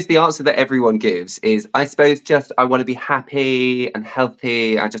 I suppose the answer that everyone gives is, I want to be happy and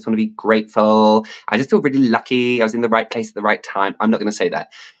healthy. I just want to be grateful. I just feel really lucky. I was in the right place at the right time. I'm not going to say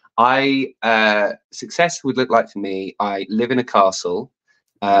that. Success would look like for me, I live in a castle.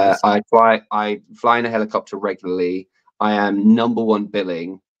 I fly in a helicopter regularly. I am #1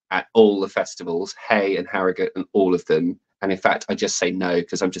 billing at all the festivals, Hay and Harrogate and all of them. And in fact, I just say no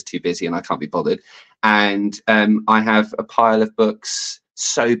because I'm just too busy and I can't be bothered. And I have a pile of books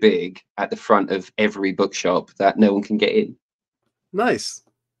so big at the front of every bookshop that no one can get in. Nice.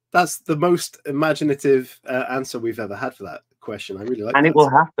 That's the most imaginative answer we've ever had for that question. I really like and that. It will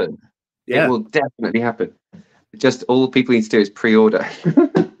happen. Yeah. It will definitely happen. Just all people need to do is pre-order.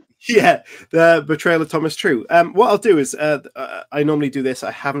 Yeah, the betrayal of Thomas True. What I'll do is, I normally do this. I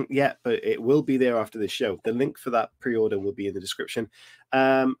haven't yet, but it will be there after this show. The link for that pre-order will be in the description.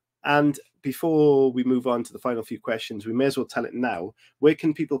 And before we move on to the final few questions, we may as well tell it now. Where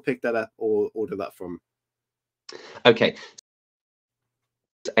can people pick that up or order that from? Okay.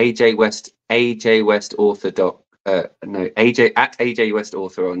 AJ West author AJ at AJ West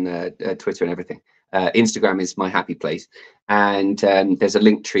author on Twitter and everything. Instagram is my happy place, and there's a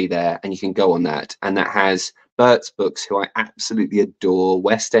link tree there, and you can go on that, and that has Bert's books, who I absolutely adore,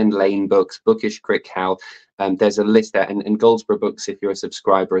 West End Lane books, Bookish Crick How. There's a list there, and Goldsborough books, if you're a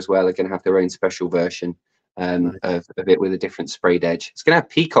subscriber as well, are going to have their own special version. Nice. of it with a different sprayed edge. It's going to have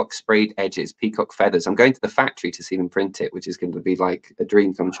peacock sprayed edges, peacock feathers. I'm going to the factory to see them print it, which is going to be like a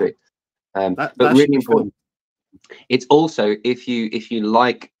dream come true. But That should really be fun. important. It's also, if you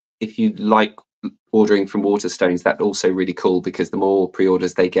like ordering from Waterstones, that's also really cool, because the more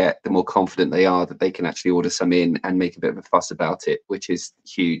pre-orders they get, the more confident they are that they can actually order some in and make a bit of a fuss about it, which is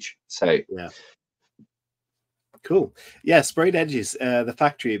huge. So yeah, cool. Yeah, sprayed edges, the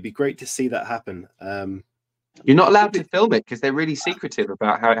factory. It'd be great to see that happen. You're not allowed to film it because they're really secretive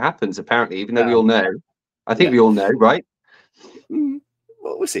about how it happens, apparently, even though we all know. I think we all know, right? Well,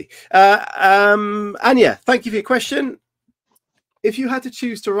 we'll see. Anya, thank you for your question. If you had to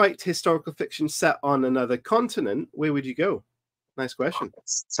choose to write historical fiction set on another continent, where would you go? Nice question.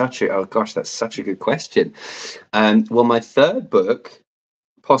 Oh gosh, that's such a good question. Well, my third book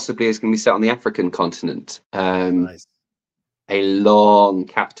possibly is going to be set on the African continent. Nice. A long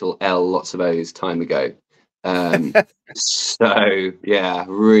capital L, lots of O's time ago. So yeah,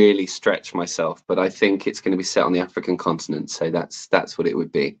 really stretch myself, but I think it's going to be set on the African continent. So that's what it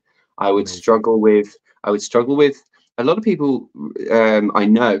would be. I would struggle with a lot of people I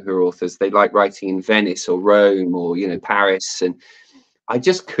know who are authors. They like writing in Venice or Rome or Paris, and I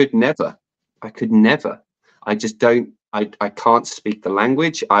just could never. I just don't. I can't speak the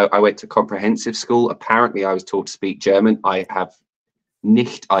language. I went to comprehensive school. Apparently, I was taught to speak German. I have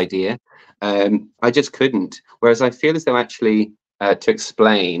nicht idea. I just couldn't. Whereas I feel as though actually to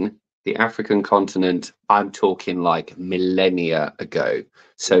explain the African continent, I'm talking like millennia ago.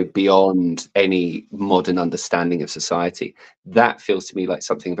 So beyond any modern understanding of society, that feels to me like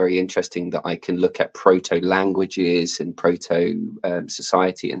something very interesting that I can look at proto-languages and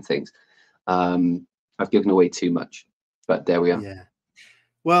proto-society and things. I've given away too much, but there we are. Yeah.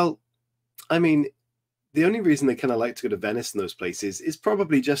 Well, I mean, the only reason they kind of like to go to Venice and those places is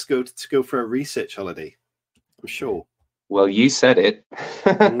probably just to go for a research holiday, I'm sure. Well, you said it.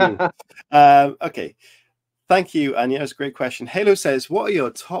 Okay. Thank you, Anya. That's a great question. Halo says, what are your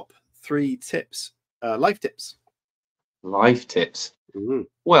top 3 tips, life tips? Life tips.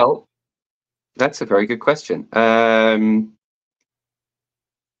 Well, that's a very good question.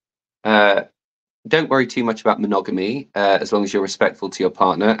 Don't worry too much about monogamy, as long as you're respectful to your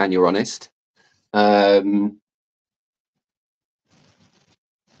partner and you're honest.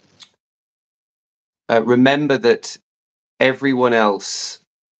 Remember that everyone else,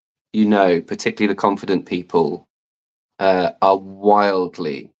 particularly the confident people, are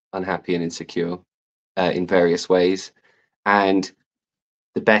wildly unhappy and insecure in various ways. And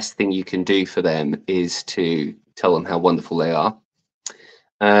the best thing you can do for them is to tell them how wonderful they are.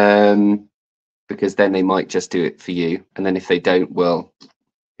 Because then they might just do it for you. And then if they don't, well,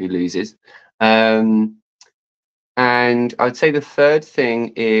 who loses? And I'd say the third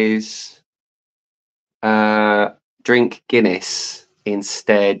thing is drink Guinness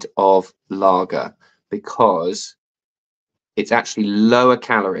instead of lager, because it's actually lower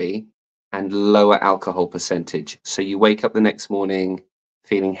calorie and lower alcohol percentage. So you wake up the next morning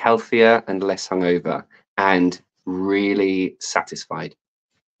feeling healthier and less hungover and really satisfied.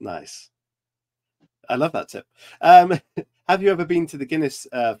 Nice. I love that tip. Have you ever been to the Guinness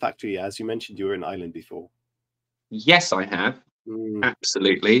factory? As you mentioned, you were in Ireland before. Yes, I have.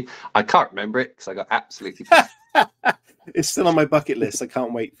 Absolutely. I can't remember it because I got absolutely It's still on my bucket list. I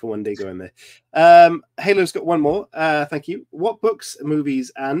can't wait for one day going there. Halo's got one more. Thank you. What books,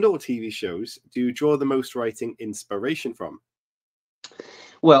 movies, and or TV shows do you draw the most writing inspiration from?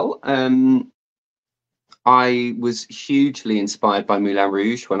 Well, I was hugely inspired by Moulin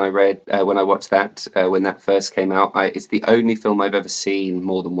Rouge when I watched that when that first came out. It's the only film I've ever seen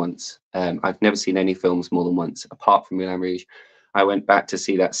more than once. I've never seen any films more than once apart from Moulin Rouge. I went back to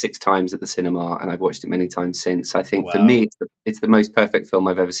see that 6 times at the cinema, and I've watched it many times since. I think for me, it's the most perfect film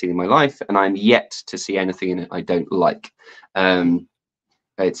I've ever seen in my life, and I'm yet to see anything in it I don't like.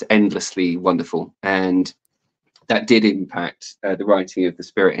 It's endlessly wonderful, and that did impact the writing of The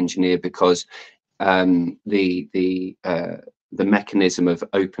Spirit Engineer, because the mechanism of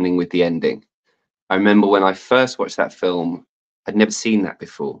opening with the ending. I remember when I first watched that film, I'd never seen that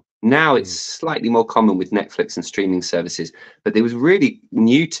before. Now it's slightly more common with Netflix and streaming services, but it was really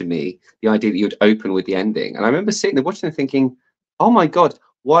new to me, the idea that you would open with the ending. And I remember sitting there watching and thinking, oh my God,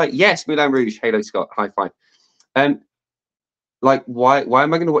 why? Yes, Moulin Rouge, Halo Scott, high five. Like, why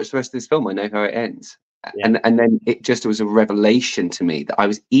am I going to watch the rest of this film? I know how it ends. Yeah. And then it was a revelation to me that I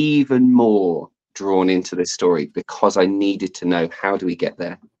was even more drawn into this story because I needed to know, how do we get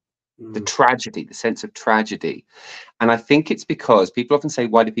there? The tragedy, the sense of tragedy. And I think it's because people often say,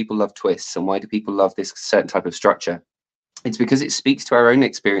 why do people love twists and why do people love this certain type of structure? It's because it speaks to our own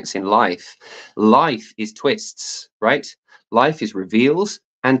experience in life. Life is twists, right? Life is reveals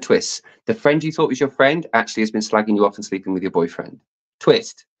and twists. The friend you thought was your friend actually has been slagging you off and sleeping with your boyfriend.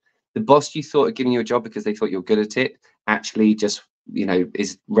 Twist. The boss you thought had given you a job because they thought you're good at it actually just, you know,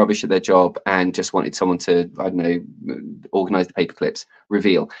 is rubbish at their job and just wanted someone to, I don't know, organize the paper clips.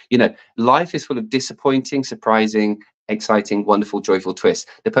 Reveal. You know, life is full of disappointing, surprising, exciting, wonderful, joyful twists.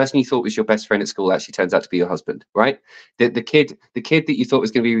 The person you thought was your best friend at school actually turns out to be your husband, right? The kid that you thought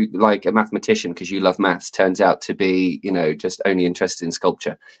was going to be like a mathematician because you love maths turns out to be, you know, just only interested in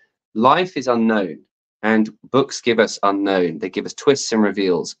sculpture. Life is unknown, and books give us unknown. They give us twists and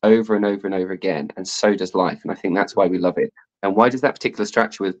reveals over and over and over again, and so does life. And I think that's why we love it. And why does that particular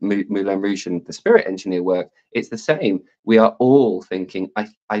structure with Moulin Rouge and the Spirit Engineer work? It's the same. We are all thinking,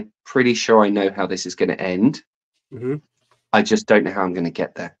 I'm pretty sure I know how this is going to end. Mm-hmm. I just don't know how I'm going to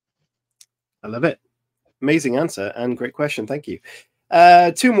get there. I love it. Amazing answer and great question. Thank you.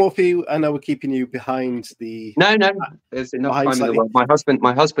 Two more for you. I know we're keeping you behind the. No, there's enough time in the world. My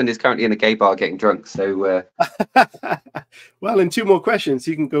husband is currently in a gay bar getting drunk. So, well, in two more questions,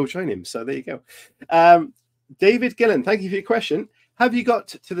 you can go join him. So there you go. David Gillen, thank you for your question. Have you got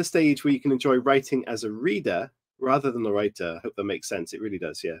to the stage where you can enjoy writing as a reader rather than a writer? I hope that makes sense. It really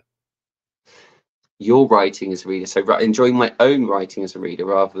does. Yeah. Your writing as a reader, so enjoying my own writing as a reader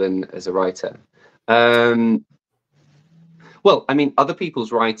rather than as a writer. Well, I mean, other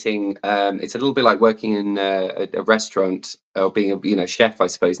people's writing, it's a little bit like working in a restaurant or being a chef, I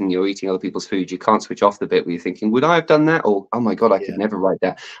suppose, and you're eating other people's food. You can't switch off the bit where you're thinking, would I have done that? Or, oh my God, I could never write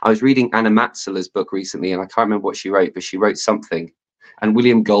that. I was reading Anna Matzela's book recently, and I can't remember what she wrote, but she wrote something. And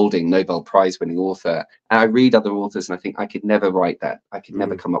William Golding, Nobel Prize winning author. And I read other authors and I think I could never write that. I could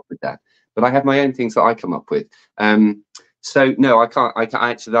never come up with that. But I have my own things that I come up with. So no, I can't. I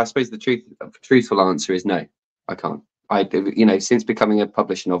actually, I suppose the truthful answer is no, I can't. Since becoming a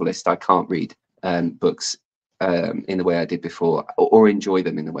published novelist, I can't read books in the way I did before, or enjoy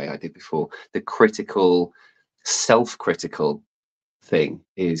them in the way I did before. The critical, self-critical thing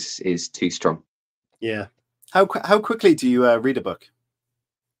is too strong. Yeah. How quickly do you read a book?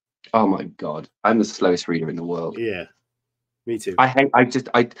 Oh my God, I'm the slowest reader in the world. Yeah, me too.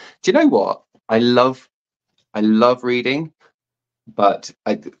 Do you know what? I love reading, but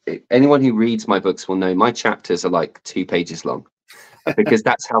anyone who reads my books will know my chapters are like 2 pages long because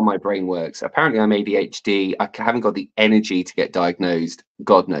that's how my brain works. Apparently I'm ADHD. I haven't got the energy to get diagnosed,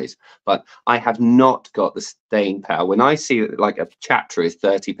 God knows, but I have not got the staying power. When I see that like a chapter is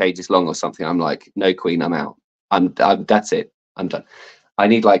 30 pages long or something, I'm like, no, Queen, I'm out. That's it. I'm done. I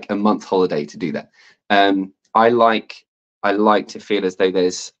need like a month holiday to do that. I like to feel as though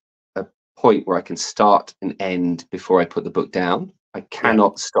there's a point where I can start and end before I put the book down. I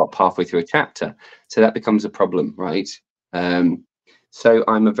cannot stop halfway through a chapter. So that becomes a problem, right? So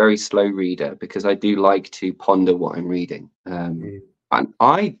I'm a very slow reader because I do like to ponder what I'm reading. And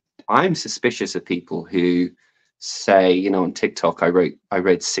I'm suspicious of people who say, on TikTok, I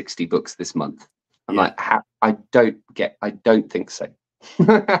read 60 books this month. I'm like, I don't think so.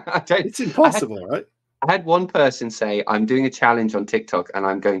 It's impossible, right? I had one person say, I'm doing a challenge on TikTok and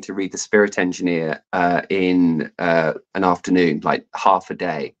I'm going to read The Spirit Engineer in an afternoon, like half a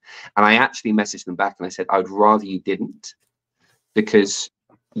day. And I actually messaged them back and I said, I would rather you didn't, because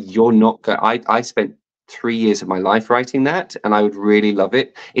you're not going. I spent 3 years of my life writing that and I would really love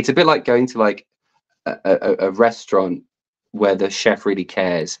it. It's a bit like going to like a restaurant where the chef really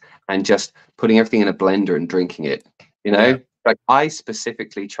cares and just putting everything in a blender and drinking it, Like I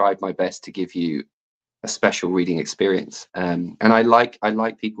specifically tried my best to give you a special reading experience, and I like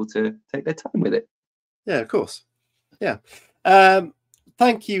people to take their time with it. Yeah, of course. Yeah.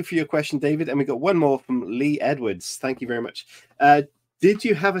 Thank you for your question, David. And we got one more from Lee Edwards. Thank you very much. Did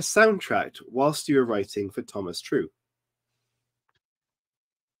you have a soundtrack whilst you were writing for Thomas True?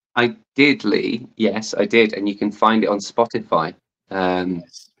 I did, Lee. Yes, I did, and you can find it on Spotify.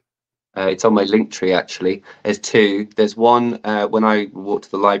 It's on my link tree, actually. There's 2. There's one when I walked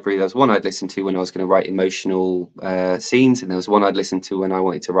to the library. There's one I'd listen to when I was going to write emotional scenes, and there was one I'd listen to when I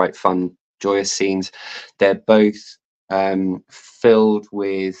wanted to write fun, joyous scenes. They're both filled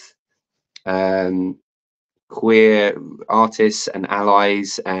with queer artists and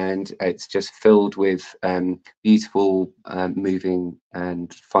allies, and it's just filled with beautiful, moving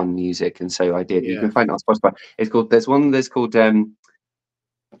and fun music. And so I did. You can find it on Spotify. There's one that's called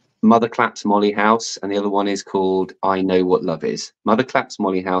Mother Claps Molly House, and the other one is called I Know What Love Is. Mother Claps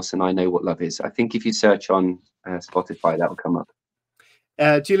Molly House and I Know What Love Is. I think if you search on Spotify, that will come up.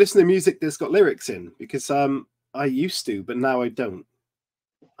 Do you listen to music that's got lyrics in? Because I used to, but now I don't.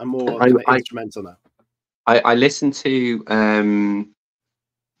 I'm more instrumental now. I listen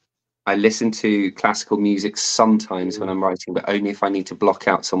to classical music sometimes when I'm writing, but only if I need to block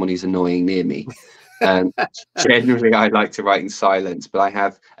out someone who's annoying near me. Generally, I like to write in silence, but I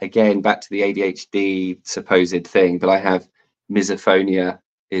have, again, back to the ADHD supposed thing, but I have misophonia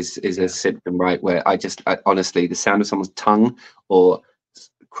is a symptom, right? Where I honestly, the sound of someone's tongue or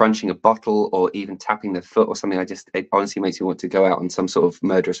crunching a bottle or even tapping their foot or something, it honestly makes me want to go out on some sort of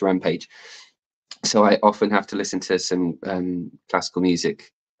murderous rampage. So I often have to listen to some classical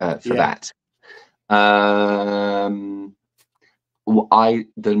music for that.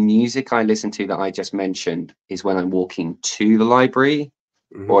 The music I listen to that I just mentioned is when I'm walking to the library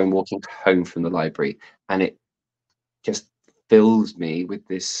or I'm walking home from the library, and it just fills me with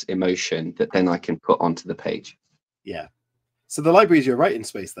this emotion that then I can put onto the page. Yeah. So the library is your writing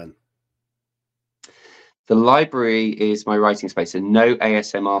space then? The library is my writing space, and no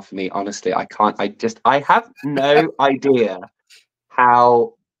ASMR for me. Honestly, I have no idea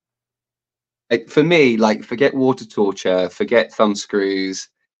how. For me, like, forget water torture, forget thumb screws.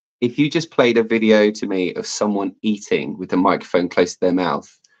 If you just played a video to me of someone eating with a microphone close to their mouth,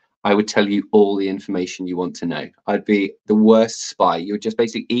 I would tell you all the information you want to know. I'd be the worst spy. You would just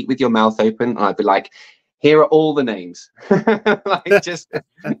basically eat with your mouth open, and I'd be like, here are all the names. Like, just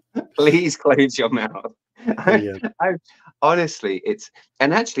please close your mouth. Honestly, it's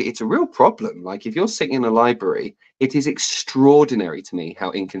a real problem. Like, if you're sitting in a library, it is extraordinary to me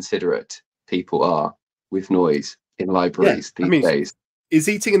how inconsiderate people are with noise in libraries these days. Is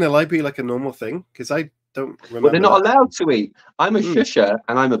eating in a library like a normal thing? Because I don't remember. Well, they're not allowed to eat. I'm a shusher,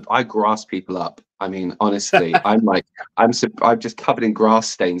 and I grass people up. I mean, honestly, I'm just covered in grass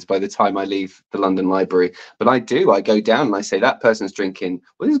stains by the time I leave the London Library. But I go down and I say, that person's drinking.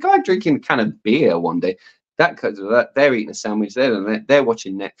 Well, this guy drinking a can of beer one day. They're eating a sandwich. They're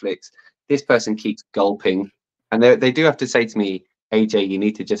watching Netflix. This person keeps gulping, and they do have to say to me, AJ, you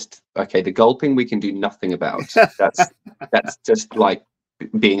need to the gulping we can do nothing about. That's just like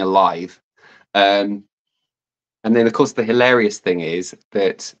being alive. And then, of course, the hilarious thing is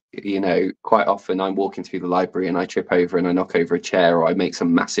that, quite often I'm walking through the library and I trip over and I knock over a chair or I make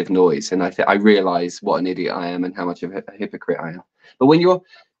some massive noise, and I realize what an idiot I am and how much of a hypocrite I am. But when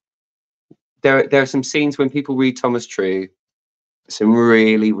there are some scenes when people read Thomas True, some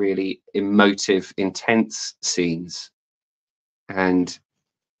really, really emotive, intense scenes, and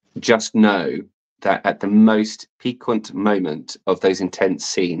just know that at the most piquant moment of those intense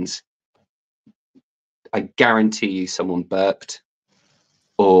scenes, I guarantee you someone burped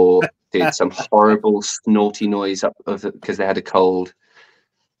or did some horrible snorty noise because they had a cold.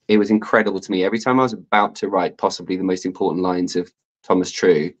 It was incredible to me. Every time I was about to write possibly the most important lines of Thomas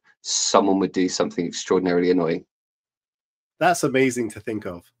True, someone would do something extraordinarily annoying. That's amazing to think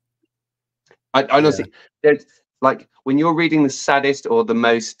of. I honestly, there's, like, when you're reading the saddest or the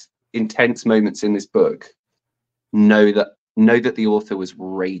most intense moments in this book, know that the author was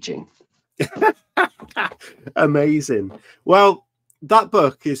raging. Amazing. Well, that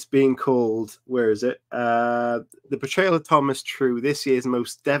book is being called, where is it? The Portrayal of Thomas True, this year's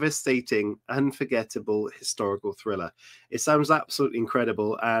most devastating, unforgettable historical thriller. It sounds absolutely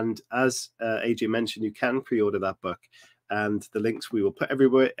incredible. And as AJ mentioned, you can pre-order that book, and the links we will put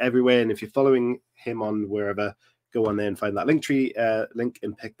everywhere. And if you're following him on wherever, go on there and find that link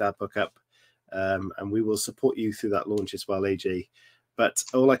and pick that book up. And we will support you through that launch as well, AJ. But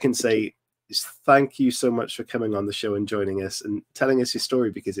all I can say is thank you so much for coming on the show and joining us and telling us your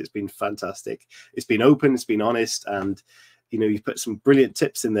story, because it's been fantastic. It's been open, it's been honest, and you've put some brilliant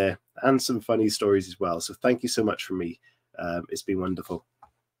tips in there and some funny stories as well. So thank you so much from me. It's been wonderful.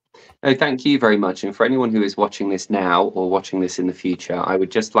 No, thank you very much. And for anyone who is watching this now or watching this in the future, I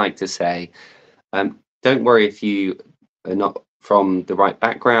would just like to say, don't worry if you are not from the right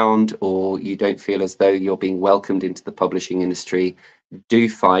background or you don't feel as though you're being welcomed into the publishing industry. Do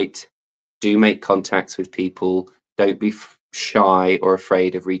fight. Do make contacts with people. Don't be shy or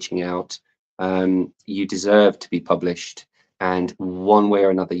afraid of reaching out. You deserve to be published, and one way or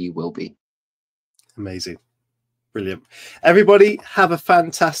another you will be. Amazing. Brilliant. Everybody, have a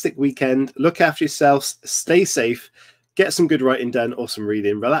fantastic weekend. Look after yourselves. Stay safe. Get some good writing done or some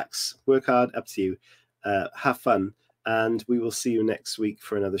reading. Relax. Work hard. Up to you. Have fun. And we will see you next week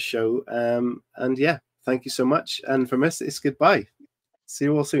for another show. And yeah, thank you so much. And from us, it's goodbye. See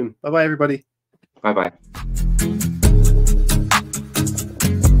you all soon. Bye-bye, everybody. Bye-bye.